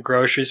picking up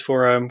groceries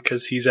for him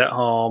because he's at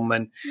home,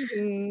 and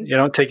you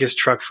don't take his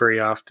truck very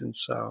often,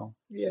 so.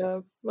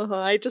 Yeah,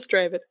 I just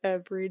drive it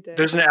every day.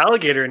 There's an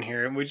alligator in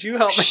here. Would you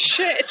help me?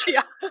 Shit,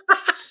 yeah.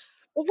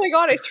 Oh my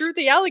god, I threw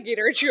the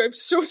alligator at you. I'm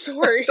so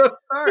sorry. I'm so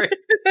sorry.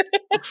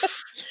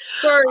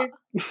 Sorry.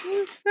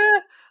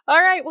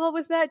 All right, well,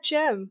 with that,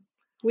 Jem,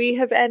 we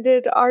have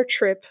ended our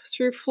trip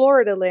through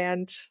Florida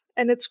land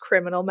and its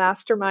criminal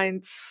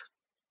masterminds.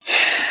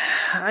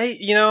 I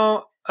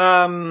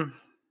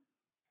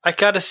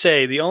gotta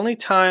say, the only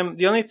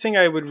thing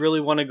I would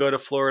really want to go to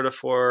Florida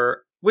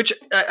for, which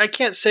I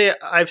can't say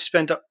I haven't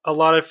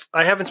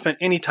spent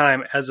any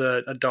time as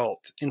an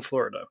adult in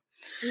Florida.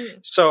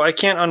 So I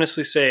can't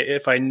honestly say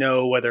if I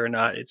know whether or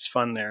not it's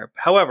fun there.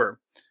 However,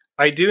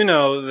 I do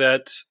know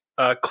that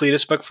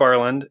Cletus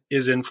McFarland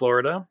is in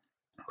Florida,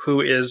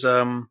 who is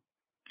a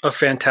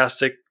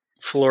fantastic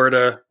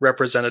Florida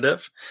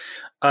representative.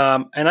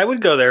 And I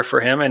would go there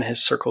for him and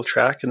his circle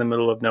track in the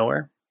middle of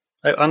nowhere.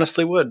 I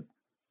honestly would.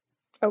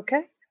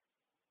 Okay.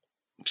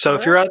 So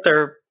if you're out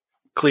there,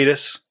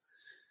 Cletus,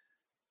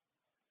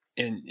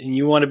 and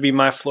you want to be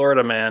my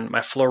Florida man,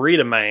 my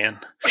Florida man...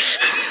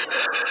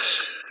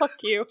 Fuck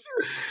you.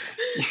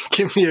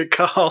 Give me a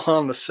call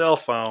on the cell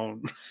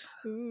phone.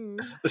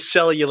 The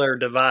cellular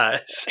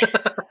device.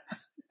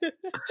 I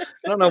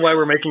don't know why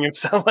we're making him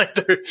sound like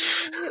they're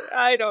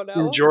I don't know.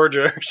 From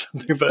Georgia or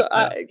something. So,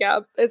 yeah,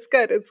 it's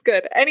good. It's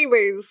good.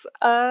 Anyways,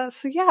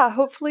 so yeah,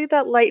 hopefully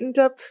that lightened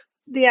up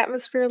the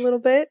atmosphere a little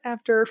bit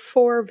after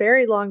 4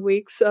 very long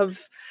weeks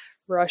of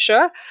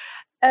Russia.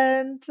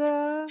 And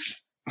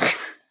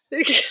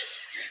it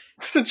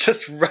wasn't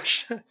just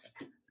Russia.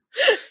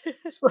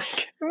 It's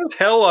like it was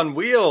hell on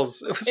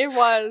wheels. It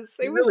was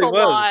a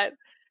lot.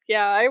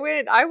 Yeah, I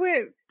went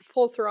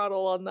full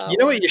throttle on that. You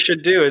know what you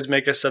should do is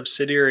make a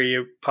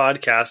subsidiary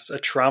podcast, a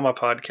trauma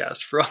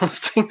podcast for all the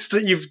things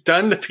that you've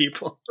done to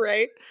people.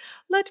 Right.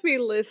 Let me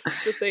list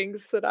the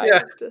things that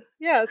I've done.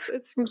 Yes,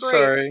 it's great. I'm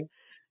sorry.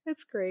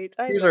 It's great.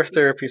 Here's our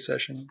therapy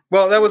session.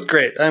 Well, that was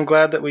great. I'm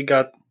glad that we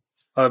got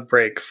a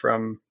break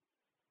from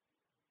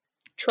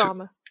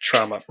trauma.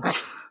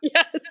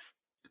 Yes.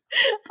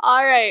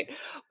 All right.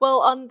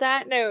 Well, on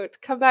that note,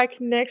 come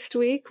back next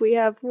week. We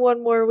have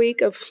one more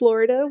week of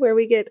Florida where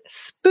we get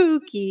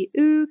spooky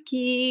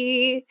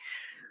ooky.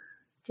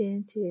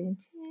 Dun, dun,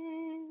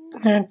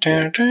 dun. Dun,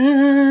 dun,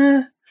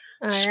 dun.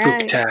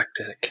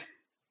 Spooktastic.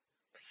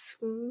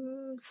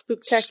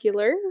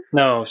 Spooktacular?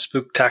 No,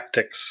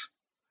 Spooktactics.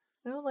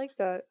 I don't like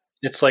that.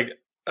 It's like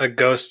a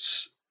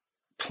ghost's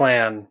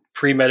plan,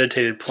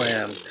 premeditated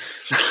plan.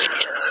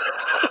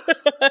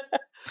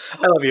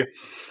 I love you.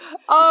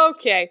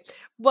 Okay.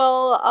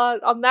 Well,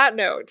 on that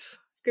note,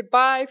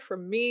 goodbye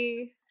from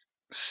me.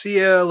 See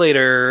ya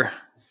later.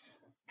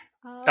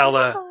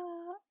 Alligator.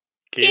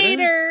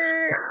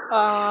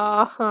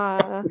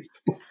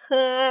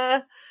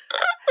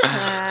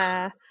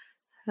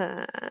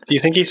 Do you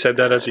think he said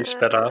that as he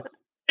sped off?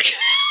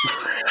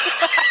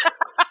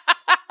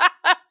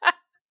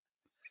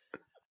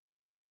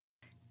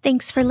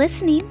 Thanks for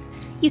listening.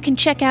 You can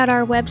check out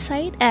our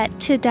website at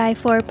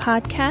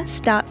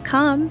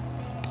todieforpodcast.com.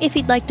 If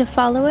you'd like to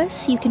follow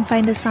us, you can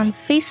find us on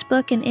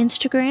Facebook and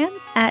Instagram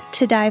at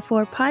To Die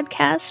For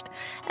Podcast,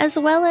 as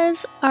well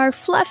as our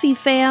Fluffy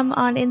fam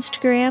on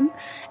Instagram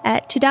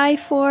at To Die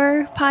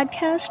For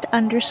Podcast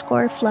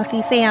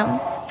 _Fluffy fam.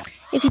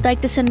 If you'd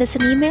like to send us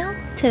an email,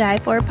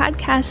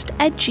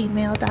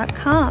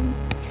 todieforpodcast@gmail.com.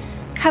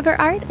 Cover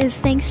art is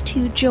thanks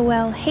to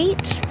Joelle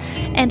Haight,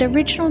 and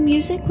original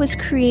music was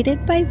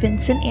created by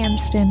Vincent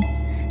Amsden.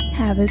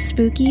 Have a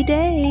spooky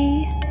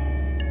day!